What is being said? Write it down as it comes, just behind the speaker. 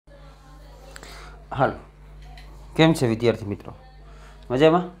હાલો, કેમ છે વિદ્યાર્થી મિત્રો?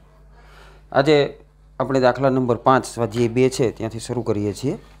 મજામાં? આજે આપણે દાખલા નંબર 5 સ્વાધ્યાય 2 છે ત્યાંથી શરૂ કરીએ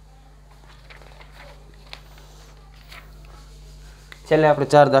છીએ. છેલ્લે આપણે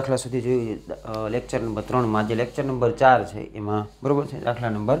 4 દાખલા સુધી જોઈએ લેક્ચર નંબર 3માં. આજે લેક્ચર નંબર 4 છે એમાં બરાબર છે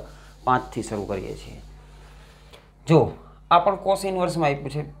દાખલા નંબર 5 થી શરૂ કરીએ છીએ. જો આ પણ કોસ ઇન્વર્સમાં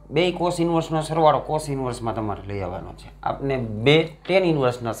આપ્યું છે. બે કોસ ઇન્વર્સનો સરવાળો કોસ ઇન્વર્સમાં તમારે લઈ આવવાનો છે. આપણે બે ટેન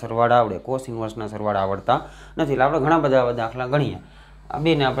ઇન્વર્સના સરવાળા આવડે, કોસ ઇન્વર્સના સરવાળા આવડતા નથી. એટલે આપણે ઘણા બધા દાખલા ગણીએ. આ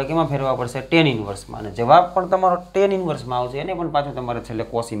બેને આપણે કેમાં ફેરવવા પડશે? ટેન ઇન્વર્સમાં. અને જવાબ પણ તમારો ટેન ઇન્વર્સમાં આવશે. એને પણ પાછો તમારે છેલ્લે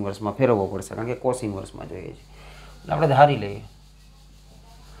કોસ ઇન્વર્સમાં ફેરવવો પડશે, કારણ કે કોસ ઇન્વર્સમાં જોઈએ છે. એટલે આપણે ધારી લઈએ.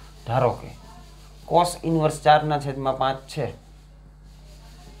 ધારો કે કોસ ઇન્વર્સ 4/5 છે.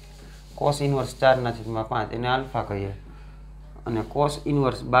 કોસ ઇન્વર્સ 4/5 એને આલ્ફા કહીએ, અને કોસ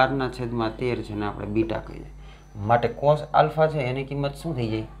ઇન્વર્સ 12/13 છે ને આપણે બીટા કહીએ. માટે કોસ આલ્ફા છે એની કિંમત શું થઈ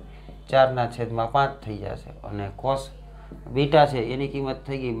જાય? 4/5 થઈ જશે. અને કોસ બીટા છે એની કિંમત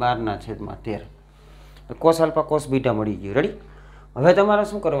થઈ ગઈ 12/13. કોસ આલ્ફા કોસ બીટા મળી ગયું. રેડી? હવે તમારે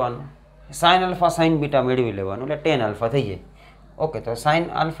શું કરવાનું? સાઇન આલ્ફા સાઇન બીટા મેળવી લેવાનું, એટલે ટેન આલ્ફા થઈ જાય. ઓકે, તો સાઇન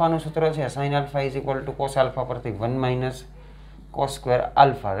આલ્ફાનું સૂત્ર છે sine alpha is equal to cos alpha પરથી 1 - કોસ સ્ક્વેર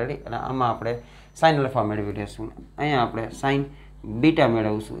આલ્ફા. રેડી? અને આમાં આપણે સાઇન આલ્ફા મેળવી લઈશું. અહીંયા આપણે સાઇન બીટા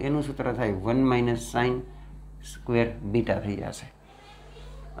મેળવશું. એનું સૂત્ર થાય 1 - સાઇન સ્ક્વેર બીટા થઈ જશે.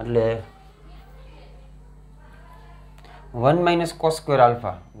 એટલે 1 - કોસ સ્ક્વેર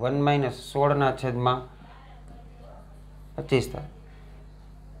આલ્ફા 1 - 16/25 થાય.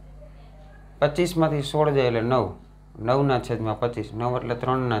 25માંથી 16 જાય એટલે 9. 9/25. 9 એટલે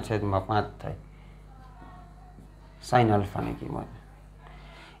 3/5 થાય સાઇન આલ્ફાની કિંમત.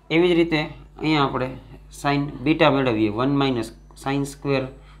 એવી જ રીતે અહીંયા આપણે સાઇન બીટા મેળવીએ. 1 - sine square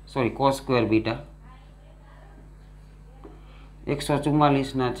cos square beta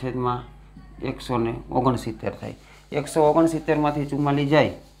 144/169 થાય. 169માંથી 44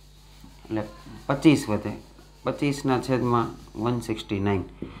 જાય એટલે 25 વધે. 25/169.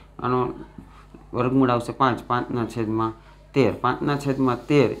 આનો વર્ગમૂળ આવશે 5. 5/13.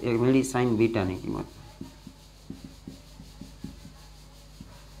 5/13 એ મેળી સાઇન બીટાની કિંમત.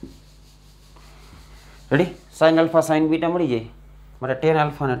 Ready? Sine alpha sign beta મળી જાય. મારે ટેન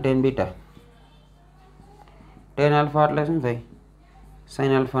આલ્ફા અને ટેન બીટા. ટેન આલ્ફા એટલે શું થાય?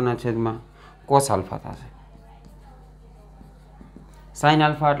 સાઇન આલ્ફાના છેદમાં કોસ આલ્ફા થશે. સાઇન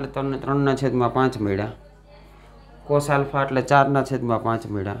આલ્ફા એટલે 3/5 મળ્યા. કોસ આલ્ફા એટલે 4/5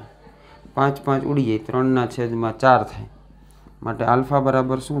 મળ્યા. 5 5 ઉડી જાય, 3/4 થાય. માટે આલ્ફા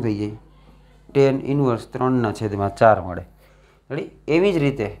બરાબર શું થઈ જાય? ટેન ઇન્વર્સ 3/4 મળે. રેડી? એવી જ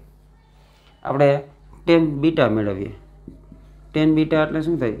રીતે આપણે ટેન બીટા મેળવીએ. ટેન બીટા એટલે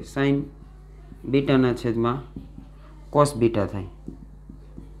શું થાય? સાઇન બીટાના છેદમાં કોસ બીટા થાય.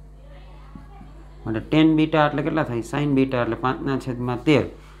 માટે ટેન બીટા એટલે કેટલા થાય? સાઇન બીટા એટલે 5/13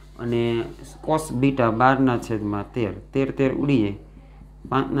 અને કોસ બીટા 12/13. 13 ઉડી જાય,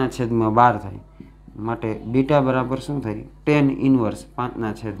 5/12 થાય. માટે બીટા બરાબર શું થાય? Tan inverse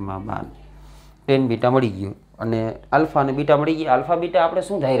 5/12. ટેન બીટા મળી ગયું. અને આલ્ફા અને બીટા મળી ગયા. આલ્ફા બીટા આપણે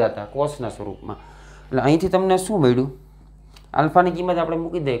શું ધાર્યા હતા? કોસના સ્વરૂપમાં. એટલે અહીંથી તમને શું મળ્યું? આલ્ફાની કિંમત આપણે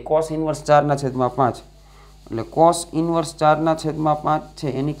મૂકી દઈએ કોસ ઇન્વર્સ 4/5. એટલે કોસ ઇન્વર્સ 4/5 છે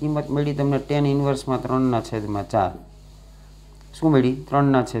એની કિંમત મળી તમને ટેન ઇન્વર્સમાં 3/4. શું મળી?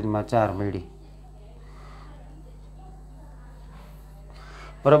 3/4 મળી.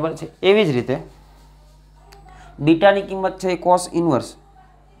 બરાબર છે. એવી જ રીતે બીટાની કિંમત છે કોસ ઇન્વર્સ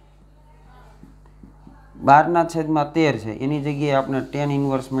 12/13 છે. એની જગ્યાએ આપણે ટેન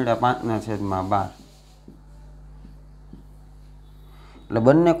ઇન્વર્સ મળ્યા 5/12. એટલે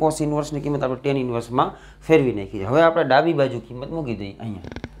બંને કોસ ઇન્વર્સની કિંમત આપણે ટેન ઇન્વર્સમાં ફેરવી નાખી. હવે આપણે ડાબી બાજુ કિંમત મૂકી દઈએ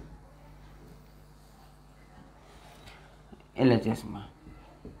અહીંયા LHSમાં.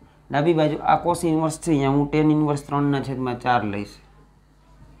 ડાબી બાજુ આ કોસ ઇન્વર્સ છે, અહીંયા હું ટેન ઇન્વર્સ 3/4 લઈશ.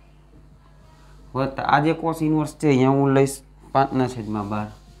 વત્તા આ જે કોસ ઇન્વર્સ છે અહીંયા હું લઈશ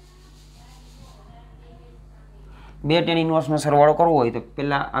 5/12. બે ટેન ઇન્વર્સનો સરવાળો કરવો હોય તો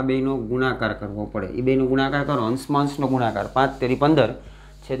પહેલાં આ બેનો ગુણાકાર કરવો પડે. એ બેનો ગુણાકાર કરો, અંશમાં અંશનો ગુણાકાર. 5 તેરી 15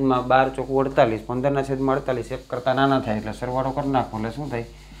 છેદમાં 12 ચોખ્ખું 48. 15/48 એક કરતાં નાના થાય એટલે સરવાળો કરી નાખો એટલે શું થાય?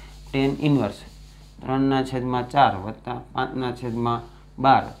 ટેન ઇન્વર્સ 3/4 વત્તા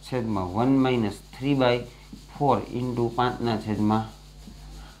 5/12 છેદમાં 1 - 3/4 ઇન્ટુ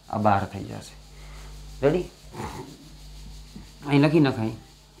 5/12 થઈ જશે. રેડી? અહીં લખી નખાય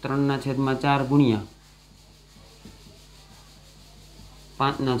 3/4 ગુણ્યા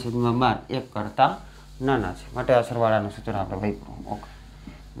 5/12 એક કરતાં નાના છે. માટે આ સરવાળાનું સૂત્ર આપણે વાપર્યું. ઓકે.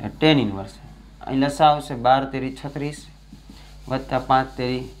 ટેન ઇન્વર્સ અહીં લસા આવશે 12 તેરી 36 વત્તા 5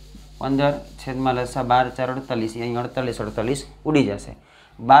 તેરી 15 છેદમાં લસા 12 4 48, અહીં 48 48 ઉડી જશે.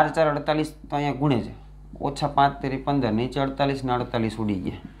 12 4 48 તો અહીંયા ગુણે છે, ઓછા 5 તેરી 15, નીચે 48 ને 48 ઉડી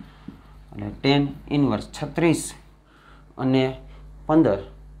ગયા, એટલે ટેન ઇનવર્સ 36 અને 15,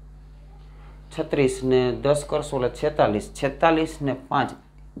 36 ને 10 કરશો એટલે 46, 46 ને 5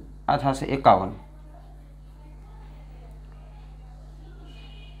 આ થશે 51,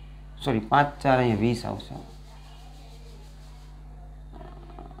 સોરી 5 4 અહીંયા 20 આવશે,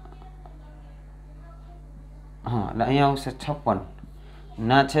 હા એટલે અહીંયા આવશે 56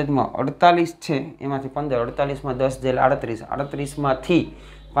 ના છેદમાં 48 છે, એમાંથી 15, 48માં 10 જાય એટલે 38, 38માંથી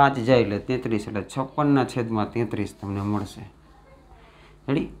 5 જાય એટલે 33, એટલે 56 ના છેદમાં 33 તમને મળશે.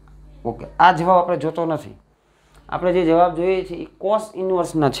 રેડી? ઓકે. આ જવાબ આપણે જોતો નથી, આપણે જે જવાબ જોઈએ છીએ એ કોસ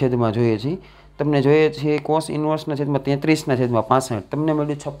ઇન્વર્સના છેદમાં જોઈએ છીએ. તમને જોઈએ છે કોસ ઇન્વર્સના છેદમાં 33 ના છેદમાં 65, તમને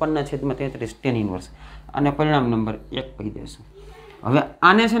મળ્યું 56 ના છેદમાં 33 ટેન ઇન્વર્સ, અને પરિણામ નંબર 1 કહી દેશું. હવે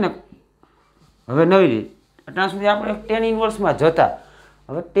આને છે ને હવે નવી રીત, અત્યાર સુધી આપણે ટેન ઇન્વર્સમાં જતા,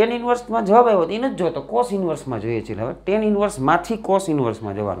 હવે ટેન ઇન્વર્સમાં જવાબ આવ્યો તો એ નથી જોતો, કોસ ઇન્વર્સમાં જોઈએ છીએ. હવે ટેન ઇન્વર્સમાંથી કોસ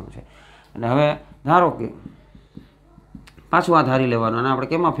ઇન્વર્સમાં જવાનું છે. એટલે હવે ધારો કે પાછું આ ધારી લેવાનું, અને આપણે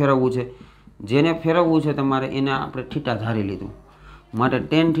કેમાં ફેરવવું છે, જેને ફેરવવું છે તમારે એને આપણે થીટા ધારી લીધું, માટે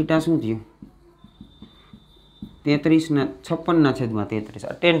ટેન થીટા શું થયું 33 ને 56 ના છેદમાં 33,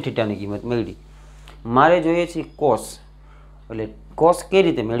 આ ટેન થીટાની કિંમત મેળવી. મારે જોઈએ છે કોસ, એટલે કોસ કઈ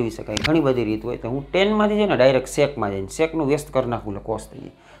રીતે મેળવી શકાય, ઘણી બધી રીત હોય, તો હું ટેનમાંથી જઈને ડાયરેક્ટ સેકમાં જઈને સેકનું વ્યસ્ત કરી નાખું એટલે કોસ થઈ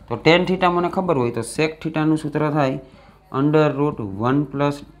જાય. તો ટેન થીટા મને ખબર હોય તો સેક થીટાનું સૂત્ર થાય √1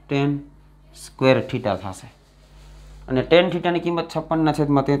 + tan સ્ક્વેર થીટા થશે, અને ટેન થીટાની કિંમત 56 ના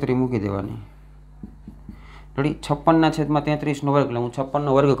છેદમાં 33 મૂકી દેવાની. રેડી? 56 ના છેદમાં 33 નો વર્ગ, એટલે હું 56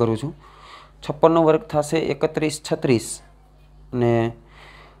 નો વર્ગ કરું છું, 56 નો વર્ગ થશે 31 36, અને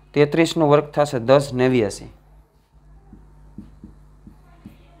 33 નો વર્ગ થશે 10 89.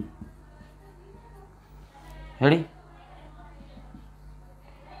 રેડી?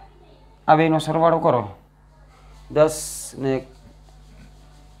 આ બેનો સરવાળો કરો, 10 ને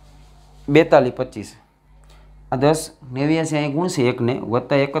 42 25, આ 10 89 અહીં ગુણશે એકને,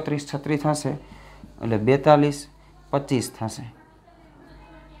 વત્તા 31 36 થશે, એટલે 42 25 થશે,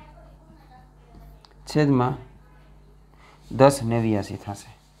 છેદમાં 10 89 થશે.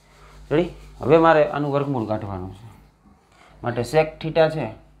 રેડી? હવે મારે આનું વર્ગમૂળ કાઢવાનું છે, માટે સેક થીટા છે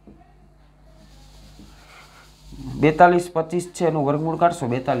 42 25 છે, એનું વર્ગમૂળ કાઢશો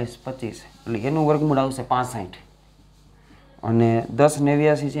 42 25, એટલે એનું વર્ગમૂળ આવશે 65, અને 10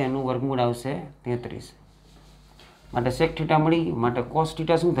 89 છે એનું વર્ગમૂળ આવશે 33. માટે સેક થીટા મળી ગયું. માટે કોસ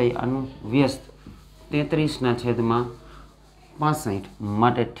થીટા શું થાય, આનું વ્યસ્ત 33 ના છેદમાં 65,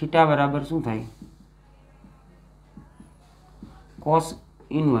 માટે થીટા બરાબર શું થાય કોસ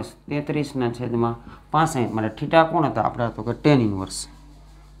ઇન્વર્સ 33 ના છેદમાં 65. માટે થીટા કોણ હતા આપણે, તો કે ટેન ઇન્વર્સ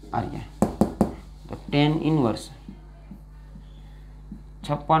આર્યા. તો ટેન ઇન્વર્સ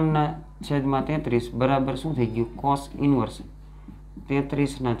 56 ના છેદમાં 33 બરાબર શું થઈ ગયું કોસ ઇન્વર્સ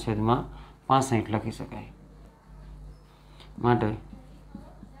 33 ના છેદમાં 65 લખી શકાય. માટે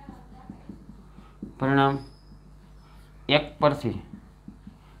પરિણામ 1 પરથી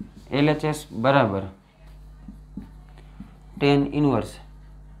LHS બરાબર ટેન ઇન્વર્સ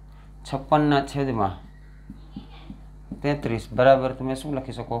 56 ના છેદમાં 33 બરાબર તમે શું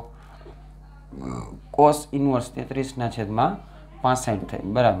લખી શકો કોસ ઇન્વર્સ 33 ના છેદમાં 65 થાય,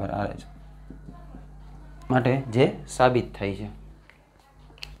 બરાબર આવે છે. માટે જે સાબિત થાય છે.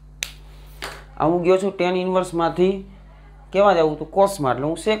 આ હું ગયો છું ટેન ઇન્વર્સમાંથી કેવા જવું હતું કોસમાં, એટલે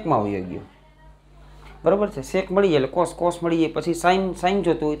હું સેકમાં વયો ગયો, બરાબર છે. સેક મળી જાય એટલે કોસ મળી જાય, પછી સાઇન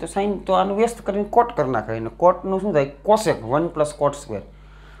જોતું હોય તો સાઇન, તો આનું વ્યસ્ત કરીને કોટ કરી નાખાય, અને કોટનું શું થાય કોસેક 1 + cot સ્ક્વેર,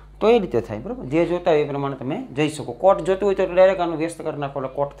 તો એ રીતે થાય. બરાબર? જે જોતા હોય એ પ્રમાણે તમે જઈ શકો. કોટ જોતું હોય તો ડાયરેક્ટ આનું વ્યસ્ત કરી નાખો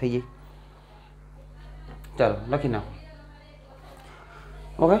એટલે કોટ થઈ જાય. ચાલો લખી નાખો.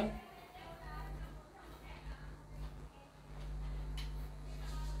 ઓકે,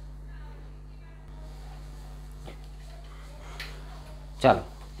 ચાલો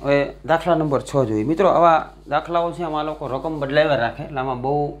હવે દાખલા નંબર 6 જોઈએ. મિત્રો આવા દાખલાઓ છે આમાં લોકો રકમ બદલાવ્યા રાખે, એટલે આમાં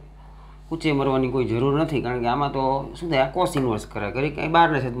બહુ ઊંચે મરવાની કોઈ જરૂર નથી, કારણ કે આમાં તો શું થાય આ કોસ ઇન્વર્સ કરે, ઘડી કંઈ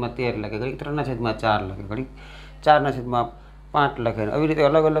 12 ના છેદમાં 13 લખે, ઘડી 3 ના છેદમાં 4 લખે, ઘડી 4 ના છેદમાં 5 લખે, આવી રીતે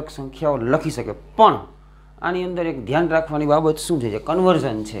અલગ અલગ સંખ્યાઓ લખી શકે. પણ આની અંદર એક ધ્યાન રાખવાની બાબત શું છે,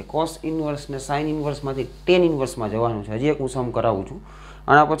 કન્વર્ઝન છે. કોસ ઇન્વર્સ ને સાઇન ઇન્વર્સમાંથી ટેન ઇન્વર્સમાં જવાનું છે. હજી એક હું સમ કરાવું છું,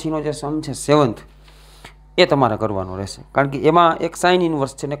 આના પછીનો જે સમ છે 7th એ તમારે કરવાનો રહેશે, કારણ કે એમાં એક સાઇન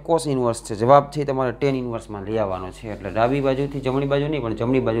ઇન્વર્સ છે ને કોસ ઇન્વર્સ છે. જવાબ છે તમારે ટેન ઇન્વર્સમાં લઈ આવવાનો છે, એટલે ડાબી બાજુથી જમણી બાજુ નહીં, પણ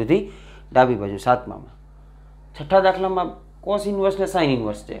જમણી બાજુથી ડાબી બાજુ. 7માં છઠ્ઠા દાખલામાં કોસ ઇન્વર્સ ને સાઇન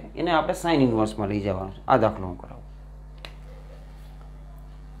ઇન્વર્સ છે, એને આપણે સાઇન ઇન્વર્સમાં લઈ જવાનું છે. આ દાખલો હું કરાવું.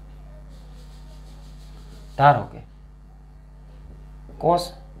 ધારો કે કોસ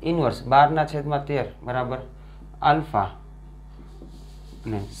ઇન્વર્સ 12/13 બરાબર આલ્ફા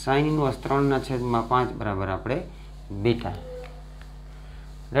અને સાઇન ઇન્વર્સ 3/5 બરાબર આપણે બીટા.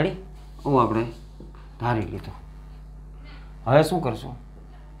 રેડી? આપણે ધારી લીધું. હવે શું કરશું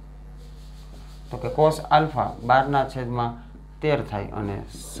તો કે કોસ આલ્ફા 12/13 થાય અને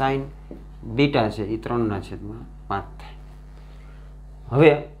સાઇન બીટા છે એ 3/5 થાય.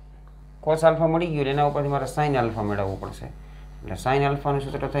 હવે કોસ આલ્ફા મળી ગયું એના ઉપરથી મારે સાઇન આલ્ફા મેળવવું પડશે. એટલે સાઇન આલ્ફાનું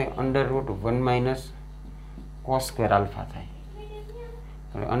સૂત્ર થાય √1 - કોસ સ્ક્વેર આલ્ફા થાય.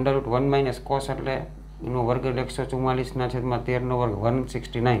 એટલે √1 - કોસ એટલે એનો વર્ગ એટલે 144/13 નો વર્ગ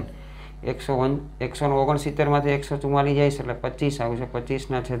 169. 169 માંથી 144 જાય છે એટલે 25 આવશે.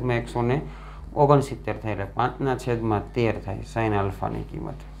 25/169 થાય એટલે 5/13 થાય સાઇન આલ્ફાની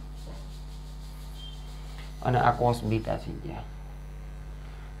કિંમત. અને આ કોસ બીટા થઈ ગયા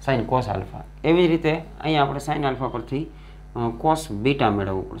સાઇન કોસ આલ્ફા. એવી જ રીતે અહીંયા આપણે સાઇન આલ્ફા પરથી કોસ બીટા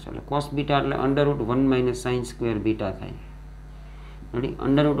મેળવવું પડશે. એટલે કોસ બીટા એટલે √1 - સાઇન સ્ક્વેર બીટા થાય. રેડી?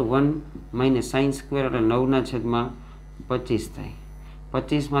 √1 - સાઇન સ્ક્વેર એટલે 9/25 થાય.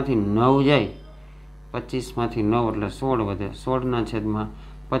 25 માંથી 9 જાય, 25 માંથી 9 એટલે 16 વધે,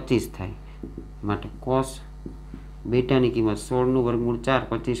 16/25 થાય. માટે કોસ બીટાની કિંમત 16 નું વર્ગમૂળ 4,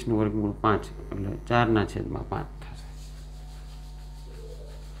 25 નું વર્ગમૂળ 5 એટલે 4/5 થશે.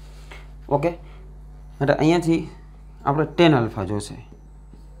 ઓકે, એટલે અહીંયાથી આપણે ટેન આલ્ફા જોશે.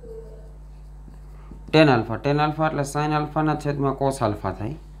 ટેન આલ્ફા એટલે સાઇન આલ્ફાના છેદમાં કોસ આલ્ફા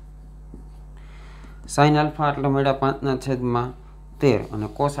થાય. સાઇન આલ્ફા એટલે મળ્યા 5/13 અને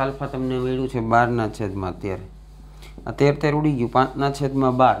કોસ આલ્ફા તમને મળ્યું છે 12/13. આ 13 ઉડી ગયું.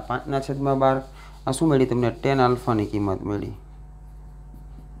 5/12 5/12 આ શું મળી તમને? ટેન આલ્ફાની કિંમત મળી.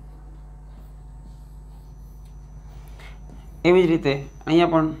 એવી જ રીતે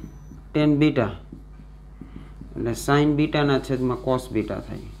અહીંયા પણ ટેન બીટા એટલે સાઇન બીટાના છેદમાં કોસ બીટા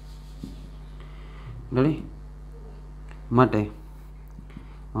થાય. રેડી? માટે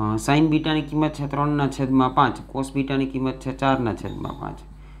સાઇન બીટાની કિંમત છે 3/5, કોસ બીટાની કિંમત છે 4/5.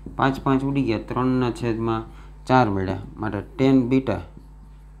 5 5 ઉડી ગયા, 3/4 મળ્યા. માટે ટેન બીટા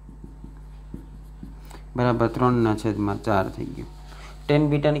બરાબર 3/4 થઈ ગયું. ટેન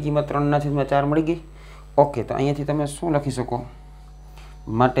બીટાની કિંમત 3/4 મળી ગઈ. ઓકે, તો અહીંયાથી તમે શું લખી શકો?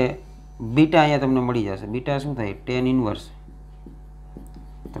 માટે બીટા અહીંયા તમને મળી જશે. બીટા શું થાય? ટેન ઇન્વર્સ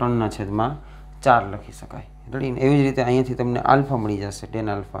 3/4 લખી શકાય. રેડી? એવી જ રીતે અહીંયાથી તમને આલ્ફા મળી જશે. ટેન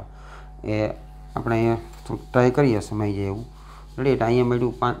આલ્ફા એ આપણે અહીંયા ટ્રાય કરીએ સમય જાય એવું. રેડી? એટલે અહીંયા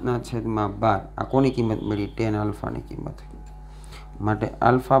મળ્યું 5/12. આ કોની કિંમત મળી? ટેન આલ્ફાની કિંમત. માટે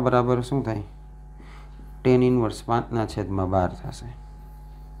આલ્ફા બરાબર શું થાય? ટેન ઇન્વર્સ 5/12 થશે.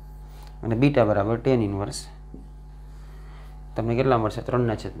 અને બીટા બરાબર ટેન ઇન્વર્સ તમને કેટલા મળશે?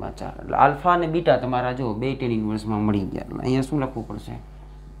 3/4. એટલે આલ્ફા અને બીટા તમારા જો બે ટેન ઇન્વર્સમાં મળી ગયા. એટલે અહીંયા શું લખવું પડશે?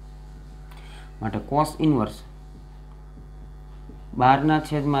 માટે કોસ ઇન્વર્સ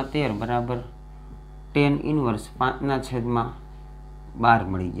 12/13 બરાબર ટેન ઇન્વર્સ 5/12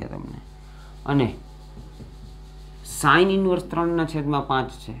 મળી ગયા તમને. અને સાઇન ઇન્વર્સ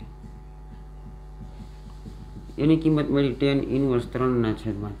 3/5 છે એની કિંમત મળી ટેન ઇન્વર્સ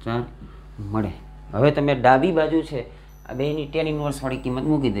 3/4 મળે. હવે તમે ડાબી બાજુ છે આ બેની ટેન ઇન્વર્સ વાળી કિંમત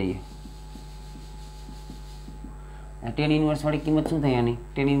મૂકી દઈએ. ટેન ઇન્વર્સ વાળી કિંમત શું થાય? આની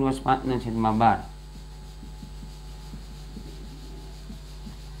ટેન ઇન્વર્સ 5/12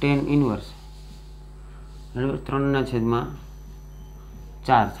 ટેન ઇન્વર્સ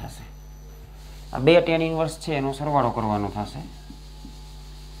 3/4 થશે. આ બે ટેન ઇન્વર્સ છે એનો સરવાળો કરવાનો થશે.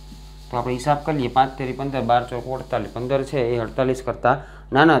 તો આપણે હિસાબ કરીએ. 5 તેરી 15, 12 ચોક 48. 15 છે એ 48 કરતાં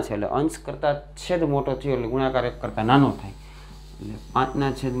નાના છે એટલે અંશ કરતાં છેદ મોટો થયો એટલે ગુણાકાર 1 કરતાં નાનો થાય. એટલે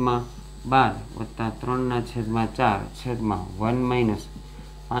 5/12 વત્તા 3/4 છેદમાં 1 -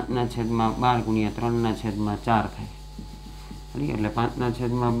 5/12 ગુણ્યા 3/4 થાય. એટલે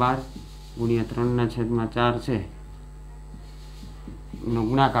 5/12 ગુણ્યા 3/4 છે એનો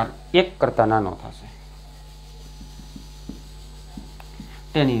ગુણાકાર 1 કરતાં નાનો થશે.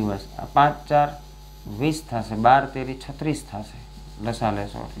 ટેન ઇન્વર્સ 5 4 20 થશે. 12 તેરી 36 થશે. લસા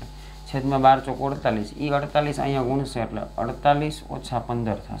લેશો એટલે છેદમાં 12 ચોક 48. એ 48 અહીંયા ગુણશે એટલે 48 -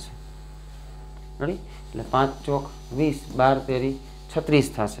 15 થશે. રેડી? એટલે 5 ચોક 20, 12 તેરી 36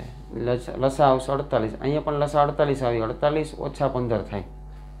 થશે. લસા આવશે 48. અહીંયા પણ લસા 48 આવી. 48 - 15 થાય.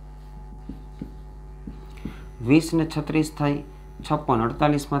 20 ને 36 થાય 56.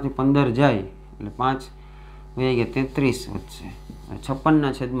 48 માંથી 15 જાય એટલે 5 વહી ગયા 33 વધશે.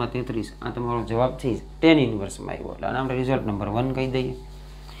 56/33 આ તમારો જવાબ છે. ટેન ઇન્વર્સમાં આવ્યો એટલે આને આપણે રિઝલ્ટ નંબર 1 કહી દઈએ.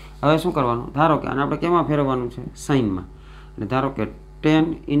 હવે શું કરવાનું? ધારો કે આને આપણે કેમાં ફેરવવાનું છે? સાઇનમાં. એટલે ધારો કે ટેન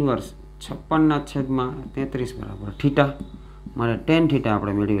ઇન્વર્સ 56/33 બરાબર થીટા. મારે ટેન થીટા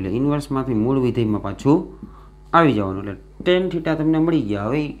આપણે મેળવી લે. ઇન્વર્સમાંથી મૂળ વિધેયમાં પાછું આવી જવાનું એટલે ટેન થીટા તમને મળી ગયા.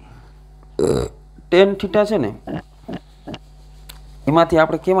 હવે ટેન થીટા છે ને એમાંથી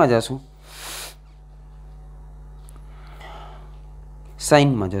આપણે કેમાં જશું?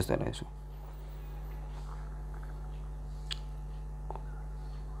 સાઇનમાં જતા રહીશું.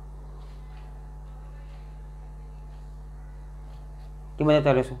 કેમાં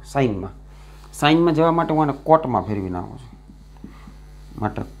જતા રહીશું? સાઇનમાં. સાઇનમાં જવા માટે હું આને કોટમાં ફેરવી નાખું છું.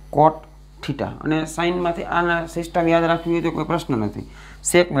 માટે કોટ થીટા. અને સાઇનમાંથી આના સિસ્ટમ યાદ રાખવી હોય તો કોઈ પ્રશ્ન નથી.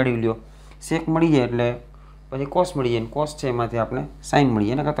 સેક મેળવી લ્યો. સેક મળી જાય એટલે પછી કોસ મળી જાય. કોસ છે એમાંથી આપણે સાઇન મળી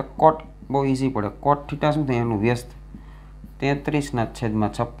જાય. એના કરતાં કોટ બહુ ઇઝી પડે. કોટ થીટા શું થાય? એનું વ્યસ્ત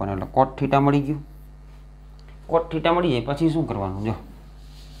 33/56 એટલે કોટ થીટા મળી ગયું. કોટ થીટા મળી જાય પછી શું કરવાનું? જો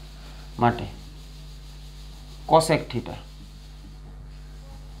માટે કોસેક થીટા.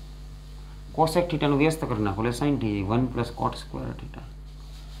 કોસેક થીટાનું વ્યસ્ત કરી નાખો એટલે સાઇન થઈ જાય 1 + cot સ્ક્વેર થીટા.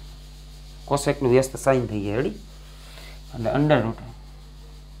 કોસેકનું વ્યસ્ત સાઇન થઈ જાય. રેડી? એટલે અંડર રૂટ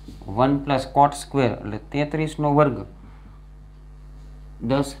 1 + cot સ્ક્વેર એટલે 33 નો વર્ગ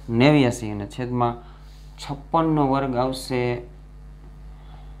 10/89 અને છેદમાં 56 નો વર્ગ આવશે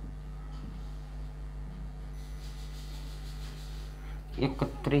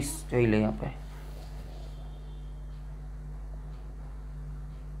 31. જોઈ લઈએ આપણે.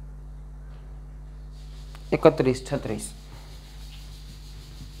 એકત્રીસ 36.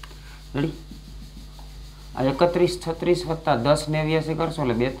 રેડી? આ 31 36 વત્તા 10/89 કરશો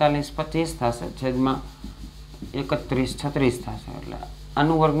એટલે 42 25 થશે. છેદમાં 31 36 થશે. એટલે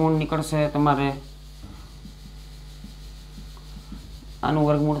આનું વર્ગમૂળ નીકળશે તમારે. આનું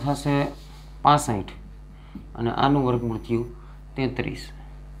વર્ગમૂળ થશે 65 અને આનું વર્ગમૂળ થયું 33.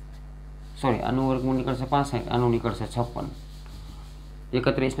 સોરી, આનું વર્ગમૂળ નીકળશે 65, આનું નીકળશે 56.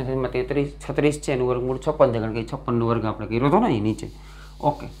 31 ને 33 36 છે એનું વર્ગમૂળ 56 છે, કારણ કે 56 નો વર્ગ આપણે કર્યો હતો ને એ નીચે.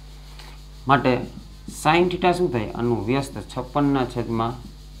 ઓકે, માટે સાઇન થીટા શું થાય? આનું વ્યસ્ત 56/65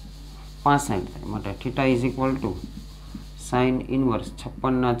 થાય. માટે theta is equal to sine inverse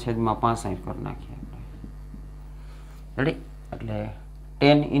 56/65 કરી નાખીએ આપણે. રેડી? એટલે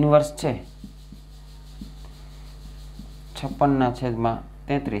ટેન ઇનવર્સ છે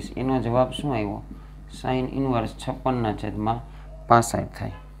 56/33. એનો જવાબ શું આવ્યો? સાઇન ઇનવર્સ 56/65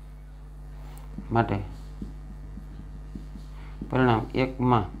 થાય. માટે પરિણામ 1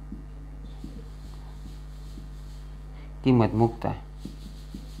 માં કિંમત મૂકતા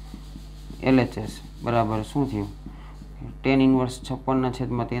LHS બરાબર શું થયું? ટેન ઇનવર્સ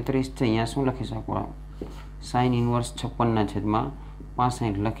 56/33 છે. અહીંયા શું લખી શકો? સાઇન ઇનવર્સ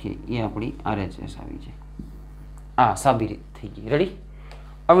 56/65 લખીએ. એ આપણી RHS આવી છે. આ સાબિત થઈ ગઈ. રેડી?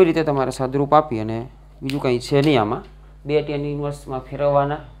 આવી રીતે તમારે સાદુરૂપ આપી અને બીજું કંઈ છે નહીં આમાં. બે ટેન ઇનવર્સમાં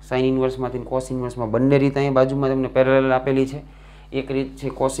ફેરવવાના. સાઇન ઇનવર્સમાંથી કોસ ઇનવર્સમાં બંને રીત અહીં બાજુમાં તમને પેરેલલ આપેલી છે. એક રીત છે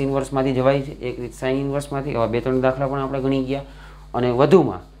કોસ ઇનવર્સમાંથી જવાય છે, એક રીત સાઇન ઇનવર્સમાંથી. આવા 2-3 દાખલા પણ આપણે ગણી ગયા. અને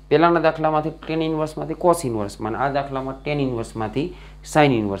વધુમાં પહેલાંના દાખલામાંથી ટેન ઇનવર્સમાંથી કોસ ઇનવર્સમાં, આ દાખલામાં ટેન ઇનવર્સમાંથી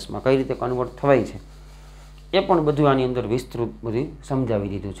સાઇન ઇનવર્સમાં કઈ રીતે કન્વર્ટ થવાય છે એ પણ બધું આની અંદર વિસ્તૃત બધું સમજાવી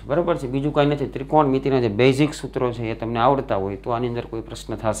દીધું છે. બરાબર છે? બીજું કાંઈ નથી. ત્રિકોણમિતિના જે બેઝિક સૂત્રો છે એ તમને આવડતા હોય તો આની અંદર કોઈ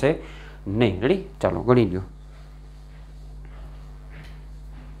પ્રશ્ન થશે નહીં. રેડી? ચાલો ગણી લો.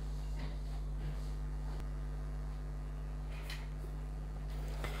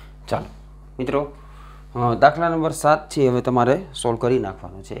 ચાલો મિત્રો, દાખલા નંબર 7 છે હવે તમારે સોલ્વ કરી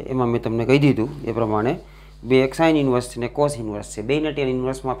નાખવાનો છે. એમાં મેં તમને કહી દીધું એ પ્રમાણે બે એક સાઇન ઇનવર્સ ને કોસ ઇનવર્સ છે. બેને ટેન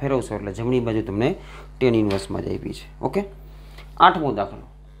ઇનવર્સમાં ફેરવશો એટલે જમણી બાજુ તમને ટેન ઇનવર્સમાં જ આપી છે. ઓકે, 8મો દાખલો.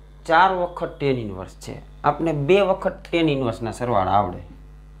 4 વખત ટેન ઇનવર્સ છે. આપણે 2 વખત ટેન ઇનવર્સના સરવાળા આવડે.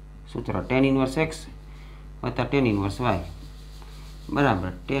 સૂત્ર ટેન ઇનવર્સ x વત્તા ટેન ઇનવર્સ y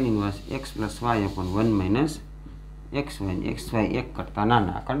બરાબર tan inverse x + y / 1 - xy. xy 1 કરતાં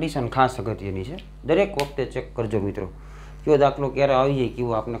નાના. કન્ડિશન ખાસ અગત્યની છે. દરેક વખતે ચેક કરજો મિત્રો. કયો દાખલો ક્યારે આવી જાય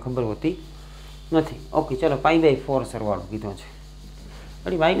કેવું આપને ખબર હોતી નથી. ઓકે, ચાલો π/4 સરવાળો કીધો છે.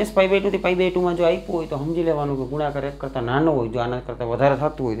 એટલે -π/2 થી π/2 માં જો આપ્યું હોય તો સમજી લેવાનું કે ગુણાકાર 1 કરતાં નાનો હોય. જો આના કરતાં વધારે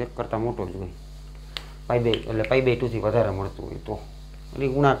થતું હોય તો 1 કરતાં મોટો જ હોય. એટલે π/2 થી વધારે મળતું હોય તો એટલે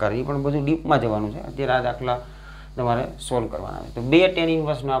ગુણાકાર. એ પણ બધું ડીપમાં જવાનું છે. અત્યારે આ દાખલા તમારે સોલ્વ કરવાના છે. તો બે ટેન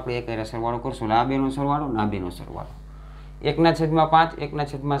ઇનવર્સનો આપણે એક હારે સરવાળો કરશું. એટલે આ બેનો સરવાળો ને આ બેનો સરવાળો. 1/5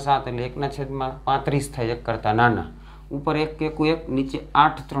 1/7 એટલે 1/35 થાય 1 કરતાં નાના. ઉપર 1 1 1 નીચે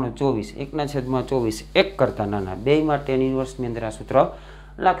 8 3 24 1/24 1 કરતાં નાના. બેયમાં ટેન ઇનવર્સની અંદર આ સૂત્ર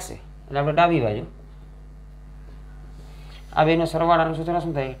લાગશે. એટલે આપણે ડાબી બાજુ આ બેનો સરવાળાનું સૂત્ર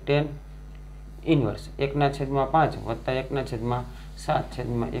શું થાય? ટેન ઇનવર્સ 1/5 વત્તા 1/7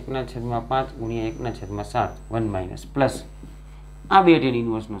 1/5 ગુણ્યા 1/7 1 - પ્લસ આ બે ટેન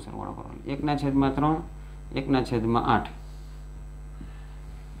ઇન્વર્સનો સરવાળો કરો. 1/3 1/8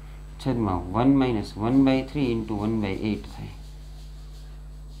 છેદમાં 1 - 1/3 × 1/8 થાય.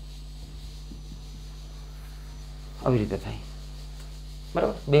 આવી રીતે થાય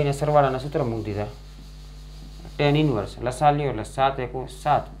બરાબર. બેને સરવાળાના સૂત્ર મૂકી દીધા. ટેન ઇન્વર્સ લસા લ્યો એટલે 7 ×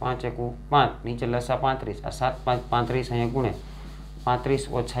 7 5 × 5 નીચે લસા 35 આ 7 5 35 અહીંયા ગુણે 35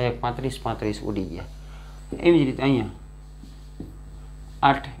 - 1 35 35 ઉડી ગયા. એવી જ રીતે અહીંયા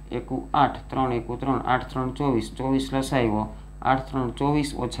 8 × 8 3 × 3 8 3 24 24 લસા આવ્યો 8 3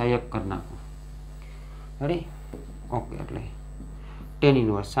 24 - 1 કરી નાખો. Ready okay. એટલે ટેન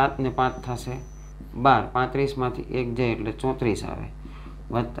ઇન્વર્સ 7 ને 5 થશે 12 35 માંથી 1 જાય એટલે 34 આવે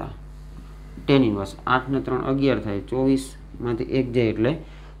વત્તા ટેન ઇન્વર્સ 8 ને 3 11 થાય 24 માંથી 1 જાય એટલે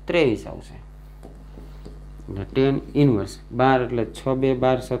 23 આવશે. એટલે ટેન ઇન્વર્સ 12 એટલે 6 2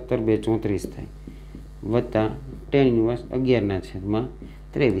 12 17 2 34 થાય વત્તા ટેન ઇન્વર્સ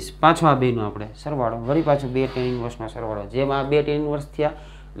 11/23. પાછો આ બેનો આપણે સરવાળો વળી પાછો બે ટેન ઇન્વર્સનો સરવાળો. જેમ આ બે ટેન ઇન્વર્સ થયા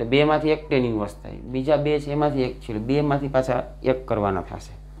એટલે બેમાંથી એક ટેન ઇન્વર્સ થાય. બીજા બે છે એમાંથી એક છે એટલે બેમાંથી પાછા એક કરવાના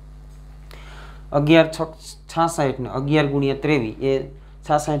થશે. 11 6 66 ને 11 × 23 એ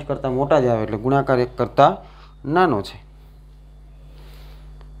 66 કરતાં મોટા જ આવે એટલે ગુણાકાર 1 કરતાં નાનો છે.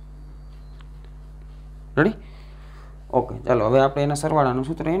 Ready okay. ચાલો હવે આપણે એના સરવાળાનું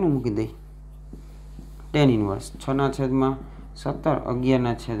સૂત્ર એનું મૂકી દઈએ. Tan inverse 6/17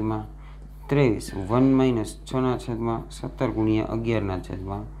 11/23 1 - 6/17 ×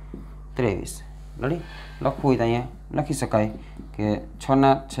 11/23. રેડી લખવું હોય તો અહીંયા લખી શકાય કે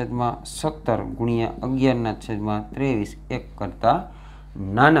 6/17 × 11/23 1 કરતાં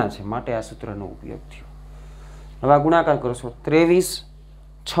નાના છે માટે આ સૂત્રનો ઉપયોગ થયો. હવે આ ગુણાકાર કરશો 23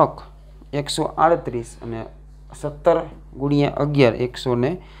 6 138 અને 17 × 11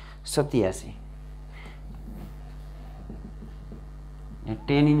 187.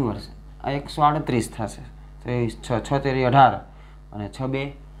 ટેન ઇન્વર્સ આ 138 થશે 23 6 6 તેરી 18 અને 6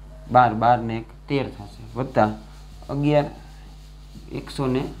 2 12 12 ને 1 13 થશે વત્તા 11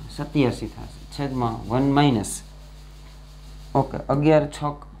 187 થશે છેદમાં 1 - ઓકે 11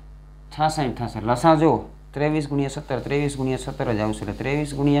 6 66 થશે. લસા જો 23 × 17 23 × 17 જ આવશે એટલે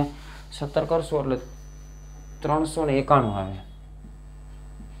 23 × 17 કરશો એટલે 391 આવે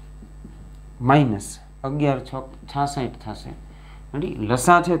માઇનસ 11 6 66 થશે.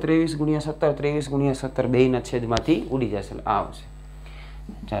 લસા છે 23 × 17 23 × 17 બેયના છેદમાંથી ઉડી જશે એટલે આ આવશે.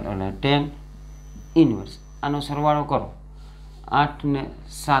 ચાલો એટલે ટેન ઇન્વર્સ આનો સરવાળો કરો 8 ને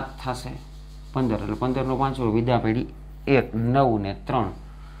 7 થશે 15 એટલે 15 નો 5 વિદા પડી 1 9 ને 3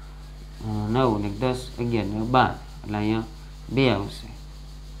 9 ને 10 11 ને 12 એટલે અહીંયા 2 આવશે.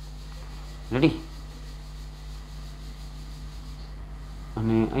 રેડી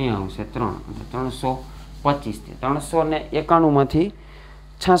અને અહીંયા આવશે 3 એટલે 325 391 માંથી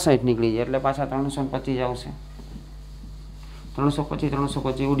 66 નીકળી જાય એટલે પાછા 325 આવશે.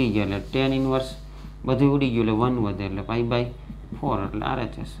 325 ઉડી ગયા એટલે ટેન ઇન્વર્સ બધું ઉડી ગયું એટલે 1 વધે એટલે π/4 એટલે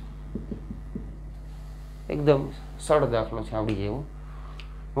RHS. એકદમ સરળ દાખલો છે આવડી જાય એવો.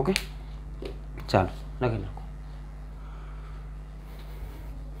 ઓકે ચાલો લખી નાખો.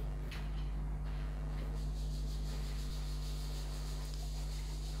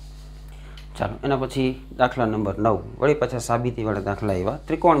 ચાલો એના પછી દાખલા નંબર 9 વળી પાછા સાબિતીવાળા દાખલા એવા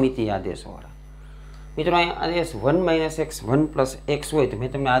ત્રિકોણમિતિય આદેશોવાળા. મિત્રો અહીંયા આદેશ 1 - x 1 + x હોય તો મેં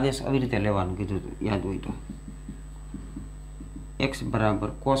તમને આદેશ આવી રીતે લેવાનું કીધું હતું યાદ હોય તો x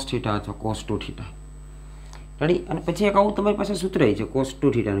 = cos θ અથવા cos 2θ. રેડી અને પછી એક આવું તમારી પાસે સૂત્ર છે cos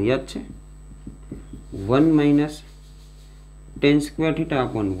 2θ નું યાદ છે 1 - tan² θ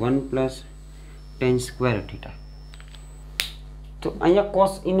 / 1 + tan²θ. તો અહીંયા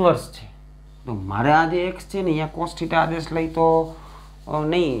cos ઇન્વર્સ છે તો મારે આ જે x છે ને અહીંયા cos θ આદેશ લઈ તો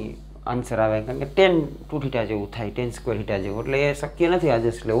નહીં આન્સર આવે કારણ કે tan 2θ જેવું થાય tan² જેવું એટલે એ શક્ય નથી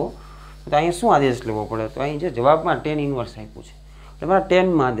આદેશ લેવો. તો અહીંયા શું આદેશ લેવો પડે તો અહીં જે જવાબમાં tan ઇન્વર્સ આપ્યું છે એટલે મારે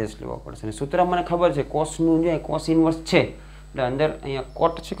tanમાં આદેશ લેવો પડશે. અને સૂત્ર મને ખબર છે cosનું જે cos ઇન્વર્સ છે એટલે અંદર અહીંયા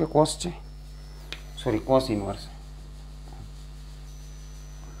cot છે કે cos છે સોરી cos ઇન્વર્સ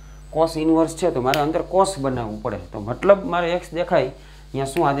છે તો મારે અંદર cos બનાવવું પડે તો મતલબ મારે x દેખાય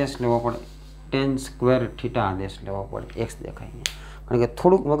અહીંયા શું આદેશ લેવો પડે tan² θ આદેશ લેવો પડે. x દેખાય કારણ કે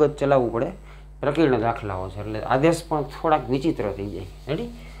થોડુંક મગજ ચલાવવું પડે પ્રકીર્ણ દાખલાઓ છે એટલે આદેશ પણ થોડાક વિચિત્ર થઈ જાય. રેડી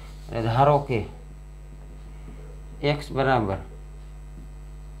એટલે ધારો કે x =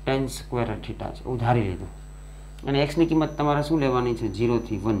 tan² θ છે એવું ધારી લીધું અને x ની કિંમત તમારે શું લેવાની છે 0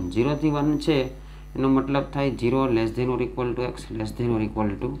 થી 1 0 થી 1 છે એનો મતલબ થાય 0 <= x <=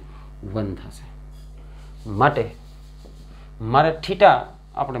 1 થશે. માટે મારે θ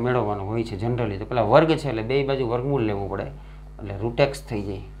આપણે મેળવવાનો હોય છે જનરલી તો પેલા વર્ગ છે એટલે બે બાજુ વર્ગમૂળ લેવું પડે એટલે રૂટ એક્સ થઈ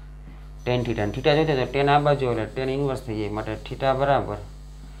જાય ટેન થીટા. થીટા જોઈએ તો ટેન આ બાજુ એટલે ટેન ઇન્વર્સ થઈ જાય, માટે થીટા બરાબર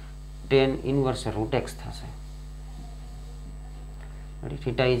ટેન ઇન્વર્સ રૂટ એક્સ થશે.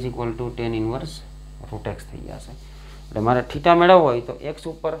 Theta is equal to tan inverse root x થઈ જશે. એટલે મારે થીટા મેળવવો હોય તો એક્સ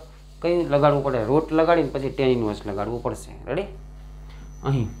ઉપર કયું લગાડવું પડે? રૂટ લગાડીને પછી ટેન ઇન્વર્સ લગાડવું પડશે. રેડી?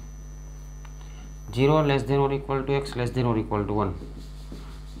 અહીં 0 less than or equal to x less than or equal to 1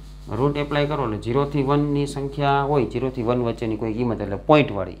 route apply કરો એટલે 0 થી 1ની સંખ્યા હોય, 0 થી 1 વચ્ચેની કોઈ કિંમત એટલે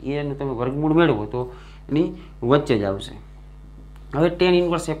પોઈન્ટવાળી એનું તમે વર્ગમૂળ મેળવો તો એની વચ્ચે જ આવશે. હવે ટેન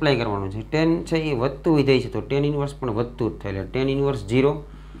ઇન્વર્સ એપ્લાય કરવાનું છે. ટેન છે એ વધતું વિધેય છે તો ટેન ઇન્વર્સ પણ વધતું જ થાય. એટલે tan inverse 0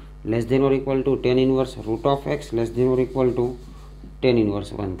 less than or equal to tan inverse root of x less than or equal to tan inverse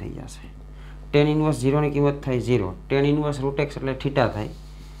 1 થઈ જશે. ટેન ઇન્વર્સ 0ની કિંમત થાય 0, ટેન ઇન્વર્સ રૂટ એક્સ એટલે થીટા થાય,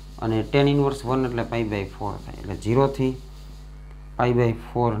 અને ટેન ઇન્વર્સ 1 એટલે પાઈ બાય 4 થાય. એટલે 0 થી પાઈ બાય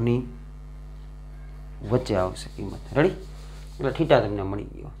 4ની વચ્ચે આવશે કિંમત. રેડી? એટલે થીટા તમને મળી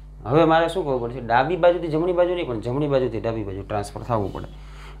ગયો. હવે મારે શું કરવું પડશે? ડાબી બાજુથી જમણી બાજુ નહીં પણ જમણી બાજુથી ડાબી બાજુ ટ્રાન્સફર થવું પડે.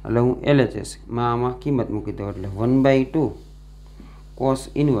 એટલે હું LHSમાં આમાં કિંમત મૂકી દઉં એટલે 1/2 કોસ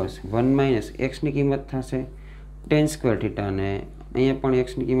ઇન્વર્સ 1 માઇનસ એક્સની કિંમત થશે ટેન સ્ક્વેર થીટા, અને અહીંયા પણ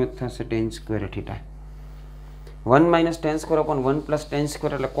એક્સની કિંમત થશે ten square theta. 1 minus ten square upon 1 plus ten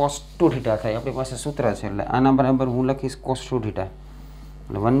square એટલે કોસ 2 થીટા થાય. આપણી પાસે સૂત્ર છે એટલે આના બરાબર હું લખીશ કોસ 2 થીટા.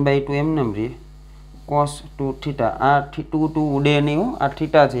 એટલે 1/2 એમને એમ રહીએ કોસ 2 થીટા. આ 2 ઉડે નહીં હો, આ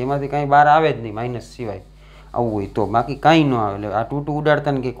થીટા છે એમાંથી કાંઈ બહાર આવે જ નહીં માઇનસ સિવાય આવવું હોય તો, બાકી કાંઈ ન આવે. એટલે આ 2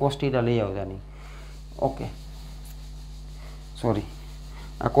 ઉડાડતા ને કે કોસ થીટા લઈ આવતા નહીં. ઓકે, સોરી,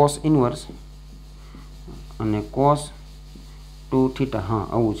 આ કોસ ઇન્વર્સ અને કોસ 2 થીટા, હા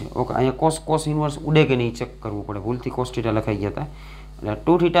આવું છે. ઓકે, અહીંયા કોસ ઇન્વર્સ ઉડે કે નહીં ચેક કરવું પડે, ભૂલથી કોસ થીટા લખાઈ ગયા હતા. એટલે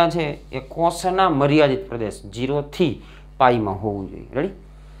 2 થીટા છે એ કોસના મર્યાદિત પ્રદેશ 0 થી પાઈમાં હોવું જોઈએ. રેડી?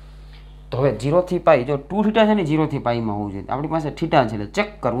 તો હવે 0 થી પાઈ, જો 2 થીટા છે ને 0 થી પાઈમાં હોવું જોઈએ, આપણી પાસે થીટા છે એટલે ચેક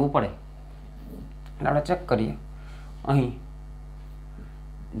કરવું પડે. એટલે આપણે ચેક કરીએ. અહીં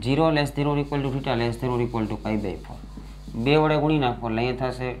 0 less than or equal to theta less than or equal two pi by 4 બે વડે ગુણી નાખો એટલે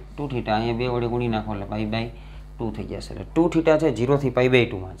અહીંયા થશે 2 થીટા, અહીંયા બે વડે ગુણી નાખો એટલે પાઈ બાય 2 થઈ જશે. એટલે 2 થીટા છે 0 થી પાઈ બાય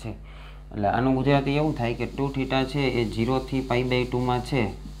 2માં છે. એટલે આનું ગુજરાતી એવું થાય કે 2 થીટા છે એ 0 થી પાઈ બાય 2માં છે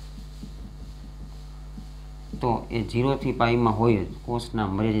તો એ 0 થી પાઈમાં હોય જ કોસના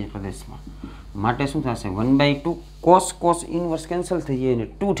મર્યાદિત પ્રદેશમાં. માટે શું થશે? 1/2 કોસ ઇન્વર્સ કેન્સલ થઈ જાય અને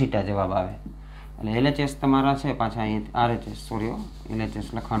 2 થીટા જવાબ આવે. એટલે LHS તમારા છે પાછા અહીંયા RHS, સોરી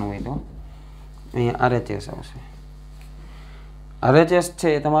LHS લખવાનું હોય તો અહીંયા RHS આવશે. RHS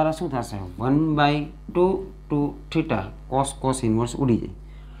છે એ તમારા શું થશે? 1/2 થીટા કોસ ઇન્વર્સ ઉડી જાય.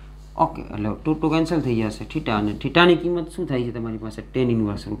 ઓકે, એટલે 2 કેન્સલ થઈ જશે થીટા, અને થીટાની કિંમત શું થાય છે તમારી પાસે? Tan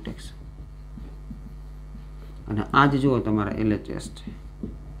inverse root x. અને આ જ જુઓ તમારા LHS છે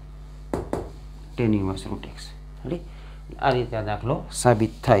tan inverse root x. Ready? આ રીતે આ દાખલો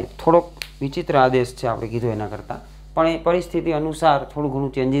સાબિત થાય. થોડોક વિચિત્ર આદેશ છે આપણે કીધું એના કરતાં, પણ એ પરિસ્થિતિ અનુસાર થોડું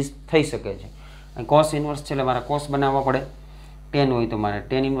ઘણું ચેન્જીસ થઈ શકે છે. કોસ ઇન્વર્સ છે એટલે મારે કોસ બનાવવા પડે, ટેન હોય તો મારે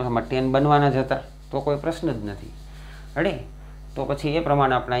ટેન ઇન્વર્સમાં ટેન બનવાના જ હતા તો કોઈ પ્રશ્ન જ નથી. રેડી? તો પછી એ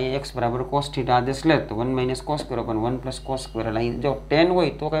પ્રમાણે આપણે અહીંયા એક્સ બરાબર કોસ થીટા આદેશ લે તો 1 માઇનસ કોસ સ્ક્વેર પણ 1 પ્લસ કોસ સ્ક્વેર. એટલે અહીં જો ટેન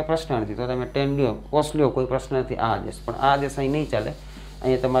હોય તો કંઈ પ્રશ્ન નથી, તો તમે ટેન લ્યો, કોસ લ્યો, કોઈ પ્રશ્ન નથી આ આદેશ. પણ આ આદેશ અહીં નહીં ચાલે,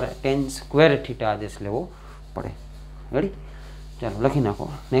 અહીંયા તમારે ટેન સ્ક્વેર થીટા આદેશ લેવો પડે. રેડી? ચાલો લખી નાખો.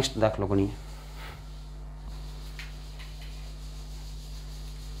 નેક્સ્ટ દાખલો ગણીએ.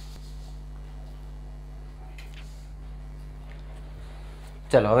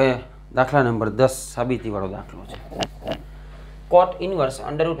 ચાલો હવે દાખલા નંબર 10 સાબિતીવાળો દાખલો છે. કોટ inverse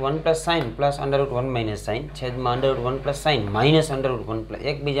 √1 plus sign plus √1 minus sign છેદમાં √1 પ્લસ સાઇન માઇનસ √1 પ્લસ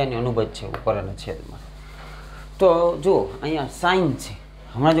એકબીજાની અનુબદ્ધ છે ઉપર અને છેદમાં. તો જો અહીંયા સાઇન છે,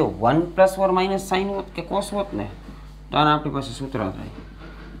 હમણાં જો 1 પ્લસ ઓર માઇનસ સાઇન હોત કે કોસ હોત ને તો આના આપણી પાસે સૂત્ર થાય.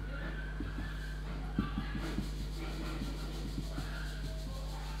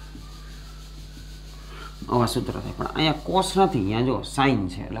 આવા સૂત્ર થાય, પણ અહીંયા કોસ નથી, અહીંયા જો સાઇન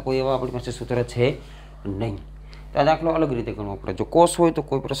છે એટલે કોઈ એવા આપણી પાસે સૂત્ર છે નહીં. તો આ દાખલો અલગ રીતે ગણવો પડે. જો કોસ હોય તો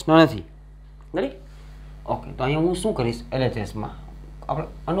કોઈ પ્રશ્ન નથી. બરાબર? ઓકે, તો અહીંયા હું શું કરીશ? LHSમાં આપણે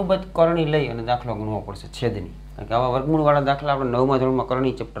અનુબદ્ધ કરણી લઈ અને દાખલો ગણવો પડશે છેદની. કારણ કે આવા વર્ગમૂળવાળા દાખલા આપણે 9મા ધોરણમાં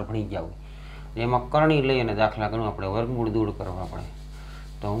કરણી ચેપ્ટર ભણી ગયા હોય, એમાં કરણી લઈ અને દાખલા ગણવા પડે, વર્ગમૂળ દૂર કરવા પડે.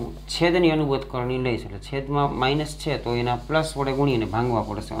 તો હું છેદની અનુબદ્ધ કરણી લઈશ એટલે છેદમાં માઇનસ છે તો એના પ્લસ વડે ગુણીને ભાંગવા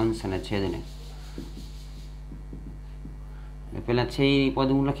પડશે અંશ અને છેદને. એટલે પહેલાં છે એ પદ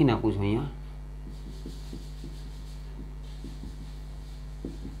હું લખી નાખું છું અહીંયા.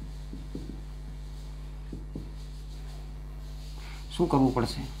 શું કરવું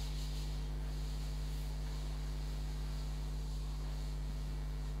પડશે?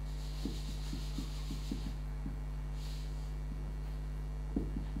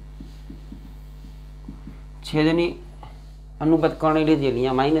 છેદની અનુપાત કરણી લીધી એટલે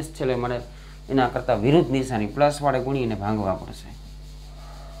અહીંયા માઇનસ છે એટલે મારે એના કરતાં વિરુદ્ધ નિશાની પ્લસ વાળે ગુણીને ભાંગવા પડશે.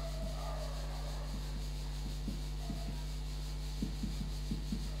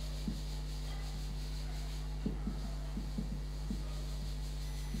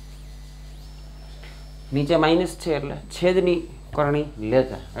 નીચે માઇનસ છે એટલે છેદની કરણી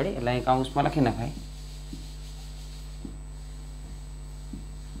લેતા રેડી એટલે અહીં કાઉન્સમાં લખી નાખાય.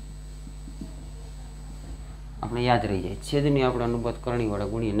 આપણે યાદ રહી જાય છેદની આપણે અનુપાત કરણી વડે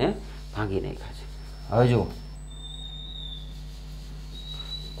ગુણીને ભાંગી નાખ્યા છે. હવે જો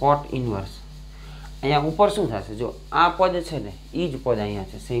કોટ ઇનવર્સ અહીંયા ઉપર શું થશે? જો આ પદ છે ને એ જ પદ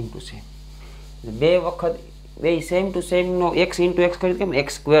અહીંયા છે સેમ ટુ સેમ. બે વખત બે same to સેમનો x into x કરી કેમ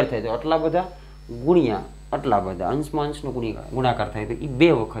એક્સ સ્ક્વેર થાય તો આટલા બધા ગુણ્યા આટલા બધા અંશમાં અંશનો ગુણાકાર થાય તો એ બે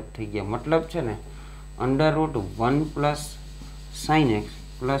વખત થઈ ગયા. મતલબ છે ને √1 plus sine x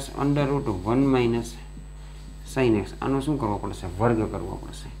plus √1 minus sine x આનો શું કરવો પડશે? વર્ગ કરવો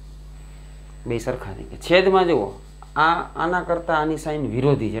પડશે. બે સરખા થઈ ગયા. છેદમાં જુઓ આના કરતાં આની સાઇન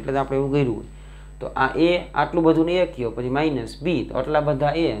વિરોધી છે એટલે આપણે એવું કર્યું હોય તો આ એ આટલું બધું ને એ કયો પછી માઇનસ બી તો આટલા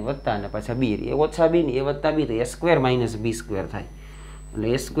બધા એ વત્તા ને પાછા બી એ ઓછા બી ને એ વત્તા બી તો એ સ્ક્વેર માઇનસ બી સ્ક્વેર થાય.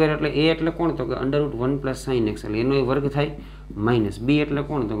 એટલે એ સ્ક્વેર એટલે એ એટલે કોણ? તો કે √1 પ્લસ સાઇન એક્સ એટલે એનો વર્ગ થાય. માઇનસ બી એટલે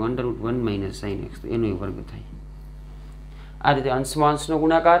કોણ? તો કે √1 માઇનસ સાઇન એક્સ તો એનો વર્ગ થાય. આ રીતે અંશમાં અંશનો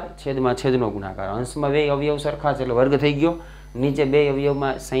ગુણાકાર છેદમાં છેદનો ગુણાકાર. અંશમાં બે અવયવ સરખા છે એટલે વર્ગ થઈ ગયો. નીચે બે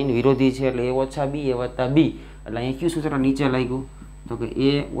અવયવમાં સાઇન વિરોધી છે એટલે એ ઓછા બી એ વત્તા બી એટલે અહીંયા કયું સૂત્ર નીચે લાગ્યું? તો કે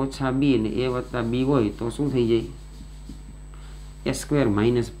એ ઓછા બી અને એ વત્તા બી હોય તો શું થઈ જાય? એ સ્ક્વેર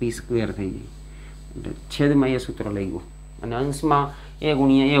માઇનસ બી સ્ક્વેર થઈ જાય. એટલે છેદમાં એ સૂત્ર લાગ્યું અને અંશમાં એ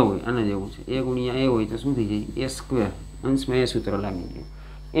ગુણ્યા એ હોય આના જેવું છે. એ ગુણ્યા એ હોય તો શું થઈ જાય? એ સ્ક્વેર અંશમાં એ સૂત્ર લાગી ગયું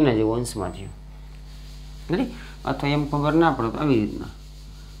એના જેવું અંશમાં થયું. બરાબર? અથવા એમ ખબર ના પડે તો આવી રીતના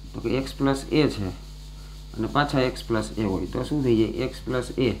તો કે એક્સ પ્લસ એ છે અને પાછા એક્સ પ્લસ એ હોય તો શું થઈ જાય? એક્સ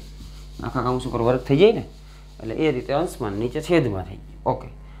પ્લસ એ આખા કાઉન્સ ઉપર વર્ગ થઈ જાય ને એટલે એ રીતે અંશમાં નીચે છેદમાં થઈ જાય. ઓકે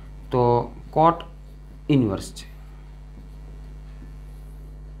તો કોટ ઇનવર્સ છે.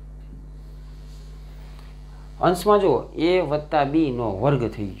 અંશમાં જુઓ એ વત્તા બી નો વર્ગ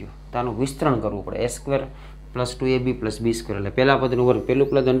થઈ ગયો તો આનું વિસ્તરણ કરવું પડે. એ સ્ક્વેર પ્લસ 2ab પ્લસ બી સ્ક્વેર એટલે પહેલા પદનો વર્ગ પહેલું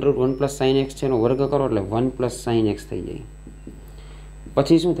પદ √1 પ્લસ સાઇન એક્સ છે એનો વર્ગ કરો એટલે 1 પ્લસ સાઇન એક્સ થઈ જાય.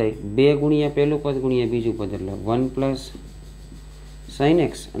 પછી શું થાય? 2 ગુણ્યા પહેલું પદ ગુણ્યા બીજું પદ એટલે 1 પ્લસ સાઇન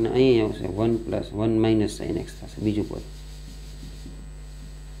એક્સ અને અહીં આવશે 1 પ્લસ 1 માઇનસ સાઇન એક્સ થશે બીજું પદ.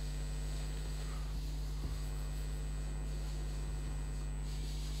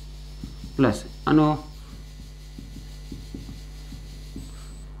 પ્લસ આનો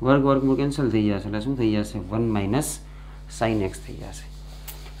વર્ગ વર્ગમૂળ કેન્સલ થઈ જશે એટલે શું થઈ જશે? 1 માઇનસ સાઇન એક્સ થઈ જશે.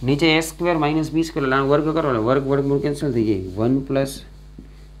 નીચે એ સ્ક્વેર માઇનસ બી સ્ક્વેર એટલે વર્ગ કરો એટલે વર્ગ વર્ગમૂળ કેન્સલ થઈ જાય. 1 પ્લસ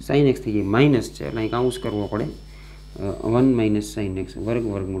સાઇન એક્સ થઈ જાય માઇનસ છે એટલે અહીં કાઉન્સ કરવો પડે. 1 માઇનસ સાઇન એક્સ વર્ગ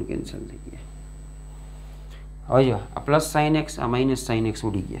વર્ગમૂળ કેન્સલ થઈ ગયા. હવે જો આ પ્લસ સાઇન એક્સ આ માઇનસ સાઇન એક્સ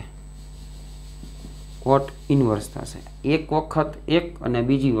ઉડી ગયા. કોટ ઇનવર્સ થશે. એક વખત એક અને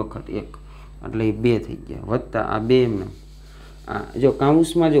બીજી વખત એક એટલે એ બે થઈ ગયા વત્તા આ બે એમને જો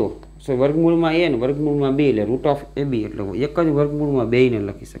કાઉન્સમાં જો વર્ગમૂળમાં એ ને વર્ગમૂળમાં બે એટલે √ab એટલે એક જ વર્ગમૂળમાં બેને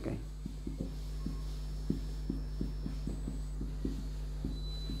લખી શકાય.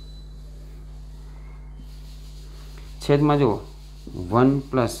 છેદમાં જુઓ 1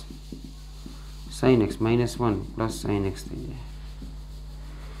 plus sine x minus 1 plus sine x થઈ જાય.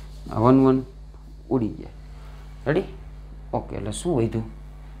 આ 1 1 ઉડી ગયા. રેડી? ઓકે એટલે શું વધ્યું?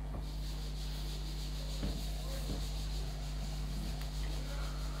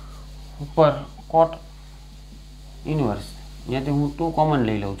 ઉપર કોટ ઇનવર્સ ત્યાંથી હું 2 કોમન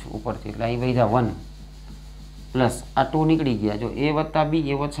લઈ લઉં છું ઉપરથી એટલે અહીં વધ્યા 1 પ્લસ આ 2 નીકળી ગયા. જો એ વત્તા બી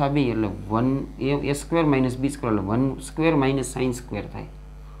એ ઓછા બી એટલે 1 એ સ્ક્વેર માઇનસ બી સ્ક્વેર એટલે 1 સ્ક્વેર માઇનસ સાઇન સ્ક્વેર થાય.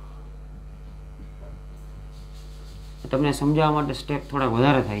 તમને સમજાવવા માટે સ્ટેપ થોડા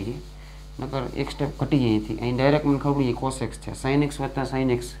વધારે થાય છે નકર એક સ્ટેપ ઘટી જાય અહીંથી. અહીં ડાયરેક્ટ મને ખબર પડી કોસ એક્સ છે સાઇન એક્સ વત્તા સાઇન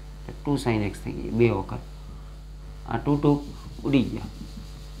એક્સ 2 સાઇન એક્સ થઈ ગઈ બે વખત. આ 2 2 ઉડી ગયા.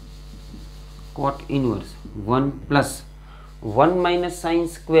 કોટ inverse 1 plus 1 minus sine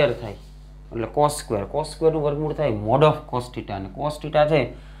square થાય એટલે કોસ સ્ક્વેર. કોસ સ્ક્વેરનું વર્ગમૂળ થાય મોડ ઓફ કોસ થીટા અને કોસ થીટા છે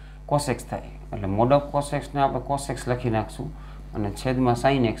કોસ એક્સ થાય એટલે મોડ ઓફ કોસ એક્સને આપણે કોસ એક્સ લખી નાખશું અને છેદમાં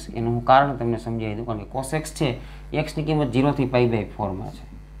સાઇન એક્સ એનું હું કારણ તમને સમજાવી દઉં કારણ કે કોસ એક્સ છે એક્સની કિંમત 0 થી π/4 માં છે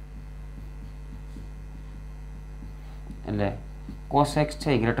એટલે કોસ એક્સ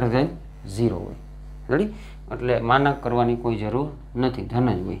છે એ ગ્રેટર ધેન 0 હોય. રેડી? એટલે માનક કરવાની કોઈ જરૂર નથી ધન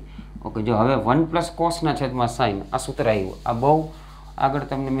જ હોય. ઓકે જો હવે 1 પ્લસ કોસના છેદમાં સાઇન આ સૂત્ર આવ્યું. આ બહુ આગળ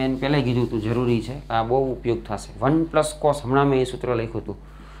તમને મેં પહેલાં કીધું હતું જરૂરી છે આ બહુ ઉપયોગ થશે. 1 પ્લસ કોસ હમણાં મેં એ સૂત્ર લખ્યું હતું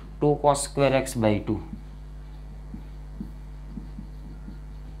 2 cos² x/2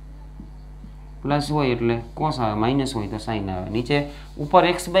 પ્લસ હોય એટલે કોસ આવે, માઇનસ હોય તો સાઇન આવે. નીચે ઉપર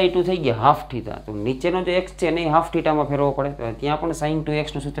x/2 થઈ ગયા હાફ થીટા, તો નીચેનો જે x છે એને હાફ થીટામાં ફેરવવો પડે, તો ત્યાં પણ sin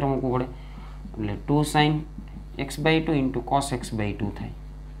 2x નું સૂત્ર મૂકવું પડે, એટલે 2 sin x/2 into cos x/2 થાય.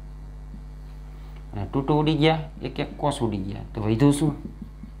 અને 2 ઉડી ગયા, એક cos ઉડી ગયા, તો વધ્યું શું?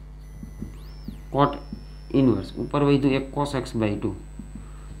 cot inverse. ઉપર વધ્યું એક cos x/2,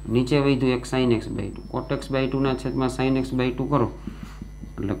 નીચે વધ્યું એક sin x/2. cot x/2 ના છેદમાં sin x/2 કરો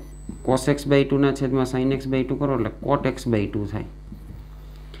એટલે cos x/2 ના છેદમાં sin x/2 કરો એટલે cot x/2 થાય.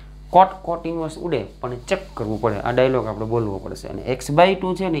 cot ઇનવર્સ ઉડે પણ ચેક કરવું પડે, આ ડાયલોગ આપણે બોલવો પડશે. અને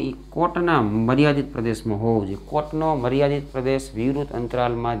x/2 છે ને એ કોટના મર્યાદિત પ્રદેશમાં હોવું જોઈએ. કોટનો મર્યાદિત પ્રદેશ વિવૃત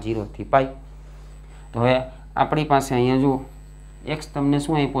અંતરાલમાં 0 થી π. તો હવે આપણી પાસે અહીંયા જુઓ, x તમને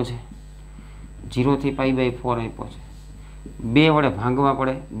શું આપ્યો છે? 0 થી π/4 આપ્યો છે. 2 વડે ભાંગવા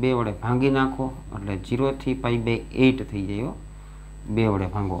પડે, 2 વડે ભાંગી નાખો એટલે 0 થી π/8 થઈ જાય. 2 વડે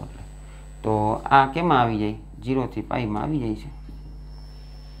ભાંગો એટલે તો આ કેમાં આવી જાય? 0 થી π માં આવી જાય છે.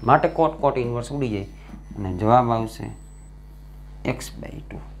 માટે કોટ ઇનવર્સ ઉડી જાય અને જવાબ આવશે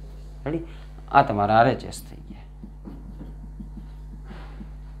x/2. રેડી? આ તમારા RHS થઈ ગયા.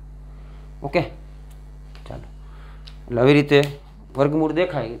 ઓકે, ચાલો. એટલે આવી રીતે વર્ગમૂળ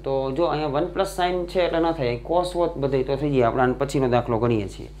દેખાય તો જો અહીંયા 1 + સાઇન છે એટલે ન થાય, કોસ હોત બધે તો થઈ જાય. આપણે આનો પછીનો દાખલો ગણીએ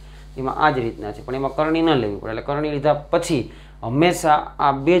છીએ એમાં આ જ રીતના છે, પણ એમાં કરણી ન લેવી પડે. એટલે કરણી લીધા પછી હંમેશા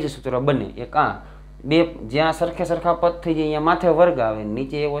આ બે જ સૂત્ર બને. એક આ બે જ્યાં સરખા પદ થઈ જાય અહીંયા માથે વર્ગ આવે,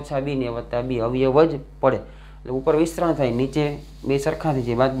 નીચે a - b ને a + b અવયવ જ પડે, એટલે ઉપર વિસ્તરણ થાય, નીચે બે સરખા થઈ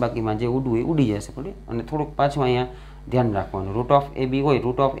જાય, બાદબાકીમાં જે ઉડવું એ ઉડી જશે. પડે. અને થોડુંક પાછું અહીંયા ધ્યાન રાખવાનું, √ab હોય,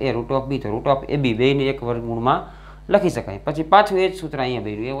 √a, √b, તો √ab બેયને એક વર્ગમૂળમાં લખી શકાય. પછી પાછું એ જ સૂત્ર અહીંયા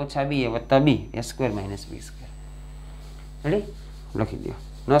બેર્યું, a - b a + b a² - b². Ready? લખી દો.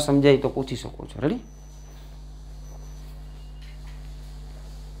 ન સમજાય તો પૂછી શકો છો. રેડી?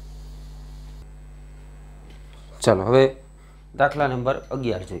 ચાલો હવે દાખલા નંબર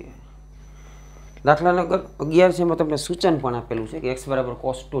 11 જોઈએ. દાખલા નંબર 11 છે, એમાં તમને સૂચન પણ આપેલું છે કે x =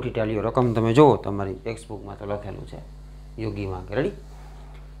 cos 2θ લ્યો. રકમ તમે જુઓ તમારી ટેક્સ્ટબુકમાં તો લખેલું છે યોગીમાં. રેડી?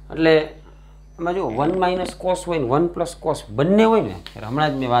 એટલે એમાં જો 1 - cos હોય ને 1 + cos બંને હોય ને,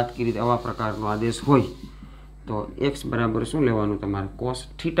 હમણાં જ મેં વાત કરી આવા પ્રકારનો આદેશ હોય તો x બરાબર શું લેવાનું તમારે? cos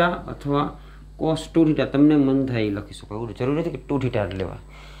θ અથવા cos 2θ, તમને મન થાય એ લખી શકો. એવું જરૂરી નથી કે 2θ જ લેવા.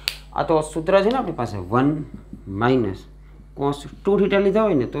 આ તો સૂત્ર છે ને આપણી પાસે, 1 - cos 2θ લીધા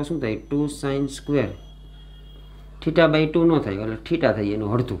હોય ને તો શું થાય? 2 sin સ્ક્વેર θ/2 ન થાય એટલે θ થઈ જાય એનું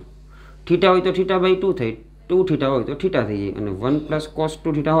અડધું. θ હોય તો θ/2 થાય, 2θ હોય તો θ થઈ જાય. અને 1 + cos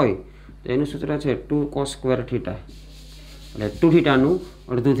 2θ હોય તો એનું સૂત્ર છે 2 cos² θ, એટલે 2θનું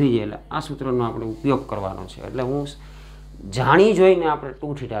અડધું થઈ જાય. એટલે આ સૂત્રનો આપણે ઉપયોગ કરવાનો છે. એટલે હું જાણી જોઈને આપણે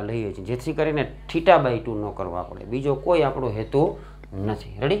 2θ લઈએ છીએ, જેથી કરીને θ/2 ન કરવા પડે. બીજો કોઈ આપણો હેતુ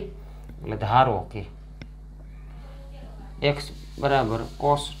નથી. રેડી? એટલે ધારો કે x =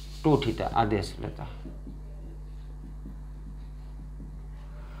 cos 2θ આદેશ લેતા.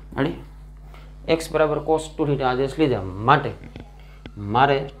 રેડી? x = cos 2θ આદેશ લીધા માટે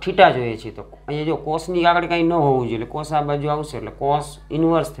મારે θ જોઈએ છે, તો અહીંયા જો કોસની આગળ કાંઈ ન હોવું જોઈએ, એટલે કોસ આ બાજુ આવશે એટલે cos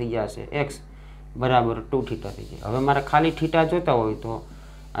ઇનવર્સ થઈ જશે, x = 2θ થઈ જાય. હવે મારે ખાલી θ જોતા હોય તો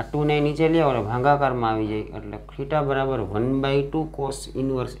આ 2 ને નીચે લે અને ભાગાકારમાં આવી જાય, એટલે θ = 1/2 cos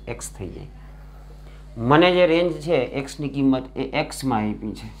ઇનવર્સ x થઈ જાય. મને જે રેન્જ છે x ની કિંમત એ x માં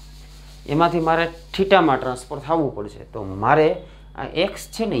આપી છે, એમાંથી મારે θ માં ટ્રાન્સફર થવું પડશે. તો મારે આ x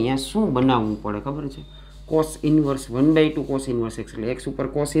છે ને અહીંયા શું બનાવવું પડે ખબર છે? cos inverse 1/2 cos inverse x, એટલે x ઉપર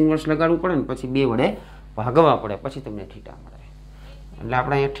cos ઇનવર્સ લગાડવું પડે ને પછી 2 વડે ભાગવા પડે, પછી તમને θ મળે. એટલે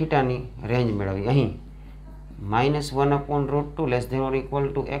આપણે અહીંયા θ ની રેન્જ મેળવી. અહીં -1/√2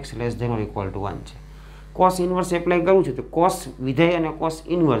 <= x <= 1 છે. cos ઇનવર્સ એપ્લાય કરું છું તો cos વિધેય અને cos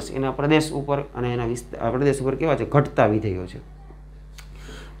ઇનવર્સ એના પ્રદેશ ઉપર અને એના પ્રદેશ ઉપર કેવા છે? ઘટતા વિધેયો છે.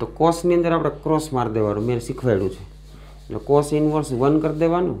 તો cos ની અંદર આપણે ક્રોસ માર દેવાનું, મેં શીખવાડ્યું છે. એટલે cos ઇનવર્સ 1 કરી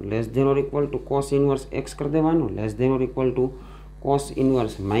દેવાનું, <= cos ઇનવર્સ x કરી દેવાનું, <= cos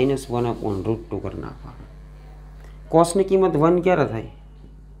ઇનવર્સ -1/√2 કરી નાખવાનું. cos ની કિંમત 1 ક્યારે થાય?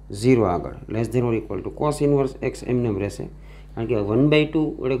 0 આગળ, <= cos ઇનવર્સ x એમને રહેશે, કારણ કે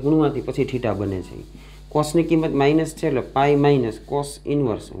 1/2 વડે ગુણવાથી પછી θ બને છે. cos ની કિંમત માઇનસ છે એટલે π - cos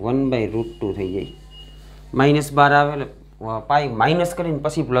ઇનવર્સ 1/√2 થઈ જાય. -12 આવે એટલે પાઈ માઇનસ કરીને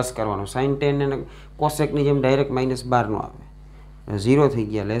પછી પ્લસ કરવાનું. sin 10 અને cosec ની જેમ ડાયરેક્ટ -12 નો આવે, 0 થઈ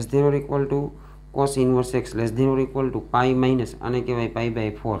ગયા. <= cos ઇનવર્સ x <= π- આને કહેવાય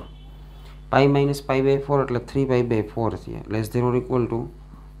π/4. π - π/4 એટલે 3π/4 થયા.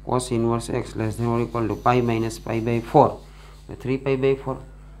 <= cos ઇનવર્સ x <= π - π/4 3π/4.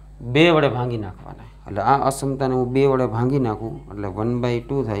 2 વડે ભાંગી નાખવાના. એટલે આ અસમતાને હું 2 વડે ભાંગી નાખું એટલે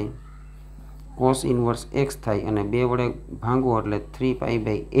 1/2 થાય કોસ ઇન્વર્સ એક્સ થાય અને 2 વડે ભાંગો એટલે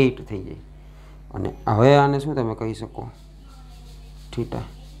 3π/8 થઈ જાય. અને હવે આને શું તમે કહી શકો? થીટા.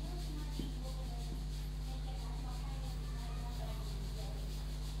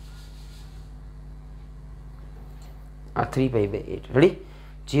 આ 3π/8 રેડી.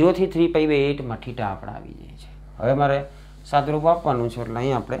 0 થી 3π/8 માં થીટા આપણે આવી જાય છે. હવે મારે સાદરૂપ આપવાનું છે એટલે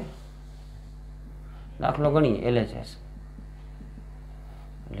અહીંયા આપણે દાખલો ગણીએ. LHS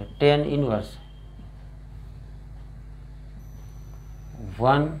એટલે tan inverse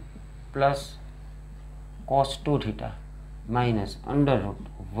 1 plus cos 2 theta minus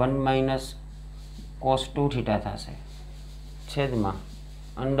 √1 minus cos 2 theta થશે છેદમાં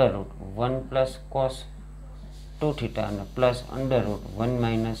 √1 પ્લસ cos 2 થીટા અને પ્લસ √1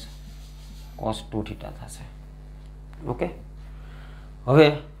 માઇનસ cos 2 થીટા થશે. ઓકે. હવે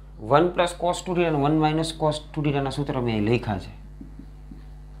 1 પ્લસ cos 2 થીટા અને 1 માઇનસ cos 2 થીટાના સૂત્ર મેં અહીં લખ્યા છે.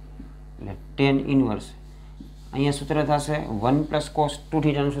 એટલે tan ઇન્વર્સ અહીંયા સૂત્ર થશે 1 પ્લસ cos 2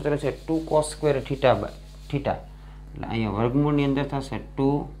 થીટાનું સૂત્ર છે 2 cos સ્ક્વેર થીટા એટલે અહીંયા વર્ગમૂળની અંદર થશે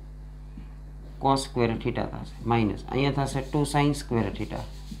 2 cos સ્ક્વેર થીટા થશે માઇનસ અહીંયા થશે 2 sin સ્ક્વેર થીટા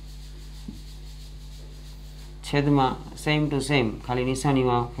છેદમાં સેમ ટુ સેમ ખાલી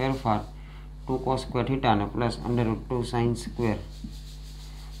નિશાનીમાં ફેરફાર 2 cos સ્ક્વેર થીટા અને પ્લસ √2 sin સ્ક્વેર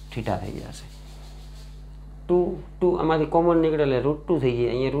થીટા થઈ જશે. 2 આમાંથી કોમન નીકળે એટલે √2 થઈ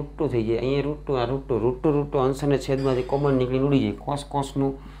જાય. અહીંયા √2 થઈ જાય. અહીંયા √2 અંશ અને છેદમાંથી કોમન નીકળીને ઉડી જાય.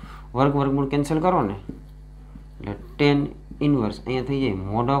 cosનું વર્ગમૂળ કેન્સલ કરો ને એટલે tan ઇન્વર્સ અહીંયા થઈ જાય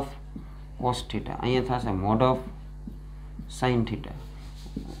મોડ ઓફ cos થીટા અહીંયા થશે મોડ ઓફ sin થીટા.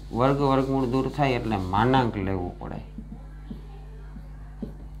 વર્ગમૂળ દૂર થાય એટલે માનાંક લેવું પડે.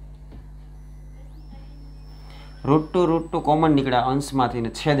 √2 કોમન નીકળ્યા અંશમાંથી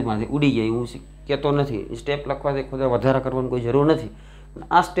ને છેદમાંથી ઉડી જાય. હું કહેતો નથી સ્ટેપ લખવાથી ખુદ વધારા કરવાની કોઈ જરૂર નથી.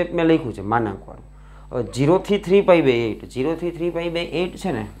 આ સ્ટેપ મેં લખ્યું છે માનાંકવાળું. હવે 0 થી 3π/8 0 થી 3π/8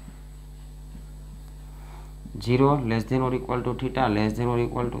 છે ને 0 less than or equal to theta less than or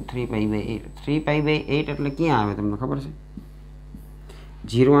equal to 3π/8 3π/8 એટલે ક્યાં આવે તમને ખબર છે?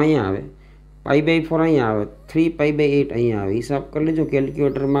 0 અહીંયા આવે, π/4 અહીંયા આવે, 3π/8 અહીંયા આવે. હિસાબ કરી લેજો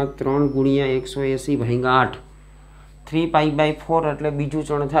કેલ્ક્યુલેટરમાં 3 × 180/8 3π/4 એટલે બીજું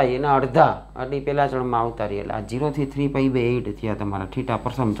ચણ થાય એના અડધા આટલી પહેલા ચણમાં આવતા રહે એટલે આ 0 થી 3π/8 થયા તમારા થીટા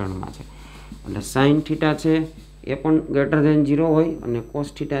પ્રથમ ચણમાં છે. એટલે sin થીટા છે એ પણ ગ્રેટર ધેન 0 હોય અને cos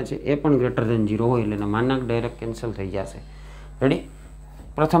થીટા છે એ પણ ગ્રેટર ધેન 0 હોય એટલે એના માનાંક ડાયરેક્ટ કેન્સલ થઈ જશે. રેડી.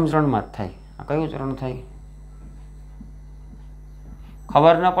 પ્રથમ ચરણમાં જ થાય. આ કયું ચરણ થાય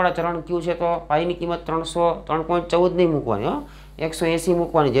ખબર ન પડે ચરણ કયું છે તો પાઈની કિંમત 3.14 નહીં મૂકવાની, 180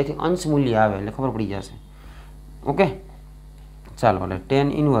 મૂકવાની જેથી અંશ મૂલ્ય આવે એટલે ખબર પડી જશે. ઓકે ચાલો એટલે tan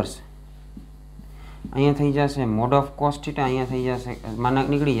ઇન્વર્સ અહીંયા થઈ જશે મોડ ઓફ cos થીટા અહીંયા થઈ જશે માનાંક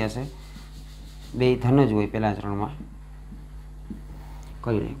નીકળી જશે. બે ધન જ હોય પહેલા ચરણમાં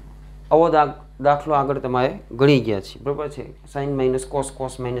કરી લઈએ. આવો દાખલો આગળ તમારે ગણી ગયા છે બરાબર છે. sin minus cos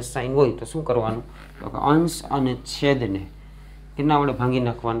cos minus sin હોય તો શું કરવાનું તો કે અંશ અને છેદને કેના વડે ભાંગી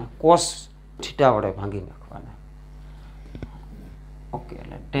નાખવાના? cos થીટા વડે ભાંગી નાખવાના. ઓકે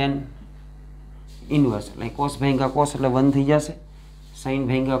એટલે tan ઇન્વર્સ એટલે cos ભાંગા cos એટલે 1 થઈ જશે, sin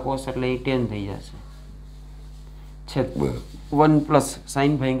ભાંગા cos એટલે એ 10 થઈ જશે છેદ 1 પ્લસ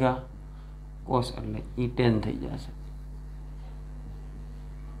sin ભાંગા cos એટલે એ 10 થઈ જશે.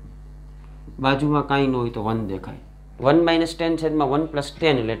 બાજુમાં કાંઈ ન હોય તો 1 દેખાય. 1 - 10 છેદમાં 1 +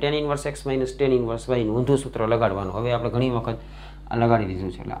 10 એટલે tan inverse x - tan inverse y નું ઊંધું સૂત્ર લગાડવાનું. હવે આપણે ઘણી વખત આ લગાડી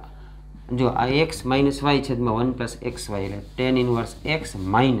દીધું છે. એટલે જો આ x - y છેદમાં 1 + xy એટલે tan inverse x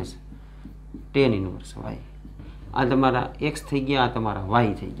 - tan inverse y. આ તમારા x થઈ ગયા, આ તમારા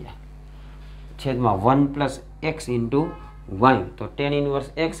y થઈ ગયા છેદમાં 1 + x * y તો tan inverse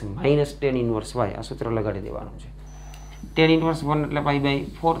x - tan inverse y આ સૂત્ર લગાડી દેવાનું છે. tan ઇન્વર્સ 1 એટલે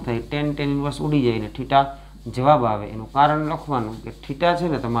π/4 થાય. tan ઇન્વર્સ ઉડી જાય ને થીટા જવાબ આવે. એનું કારણ લખવાનું કે થીટા છે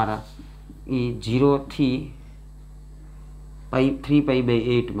ને તમારા એ 0 થી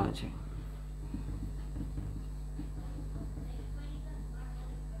 3π/8 માં છે.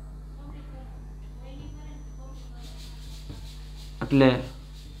 એટલે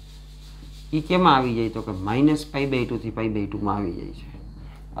એ કેમાં આવી જાય તો કે -π/2 થી π/2 માં આવી જાય છે.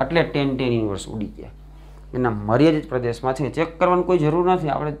 એટલે tan ઇન્વર્સ ઉડી ગયા. એના મર્યાદિત પ્રદેશમાં છે. ચેક કરવાની કોઈ જરૂર નથી,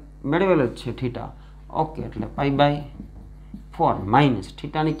 આપણે મેળવેલ જ છે થીટા. ઓકે એટલે π/4 માઇનસ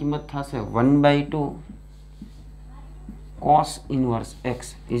થીટાની કિંમત થશે 1/2 cos ઇન્વર્સ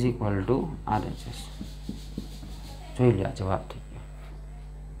x = RHS. જોઈ લે જવાબ થઈ ગયો.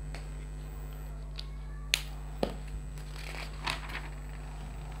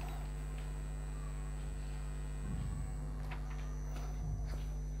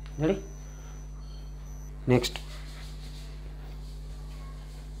 રેડી. નેક્સ્ટ.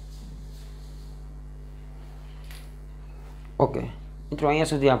 ઓકે મિત્રો, અહીંયા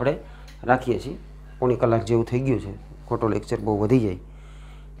સુધી આપણે રાખીએ છીએ. પોણી કલાક જેવું થઈ ગયું છે. ખોટો લેક્ચર બહુ વધી જાય,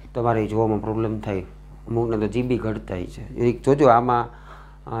 તમારે જોવામાં પ્રોબ્લેમ થાય, અમુકને તો જીબી ઘટતા છે. એક જોજો, આમાં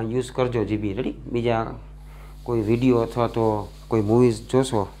યુઝ કરજો જીબી. રેડી? બીજા કોઈ વિડીયો અથવા તો કોઈ મૂવીઝ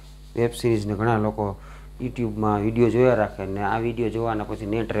જોશો, વેબ સિરીઝને ઘણા લોકો યુટ્યુબમાં વિડીયો જોયા રાખે ને આ વિડીયો જોવાના પછી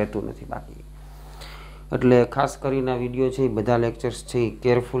નેટ રહેતું નથી બાકી. એટલે ખાસ કરીને વિડીયો છે એ બધા લેક્ચર્સ છે એ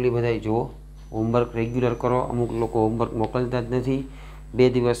કેરફુલી બધા જુઓ. હોમવર્ક રેગ્યુલર કરો. અમુક લોકો હોમવર્ક મોકલતા જ નથી. 2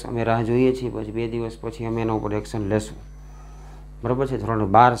 દિવસ અમે રાહ જોઈએ છીએ, પછી 2 દિવસ પછી અમે એના ઉપર એક્શન લેશું. બરાબર છે? ધોરણ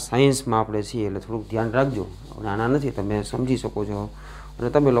 12 સાયન્સમાં આપણે છીએ એટલે થોડુંક ધ્યાન રાખજો. નાના નથી, તમે સમજી શકો છો અને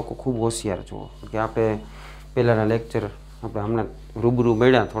તમે લોકો ખૂબ હોશિયાર છો. કે આપણે પહેલાંના લેક્ચર આપણે હમણાં રૂબરૂ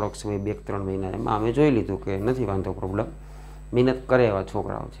મળ્યા થોડોક સમય 2-3 મહિના, એમાં અમે જોઈ લીધું કે નથી વાંધો પ્રોબ્લેમ. મહેનત કરે એવા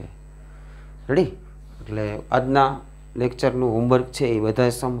છોકરાઓ છે. રેડી? એટલે આજના લેક્ચરનું હોમવર્ક છે એ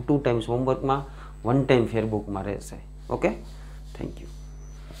બધા સમ 2 ટાઈમ્સ હોમવર્કમાં, 1 ટાઈમ ફેરબુકમાં રહેશે. Okay, thank you.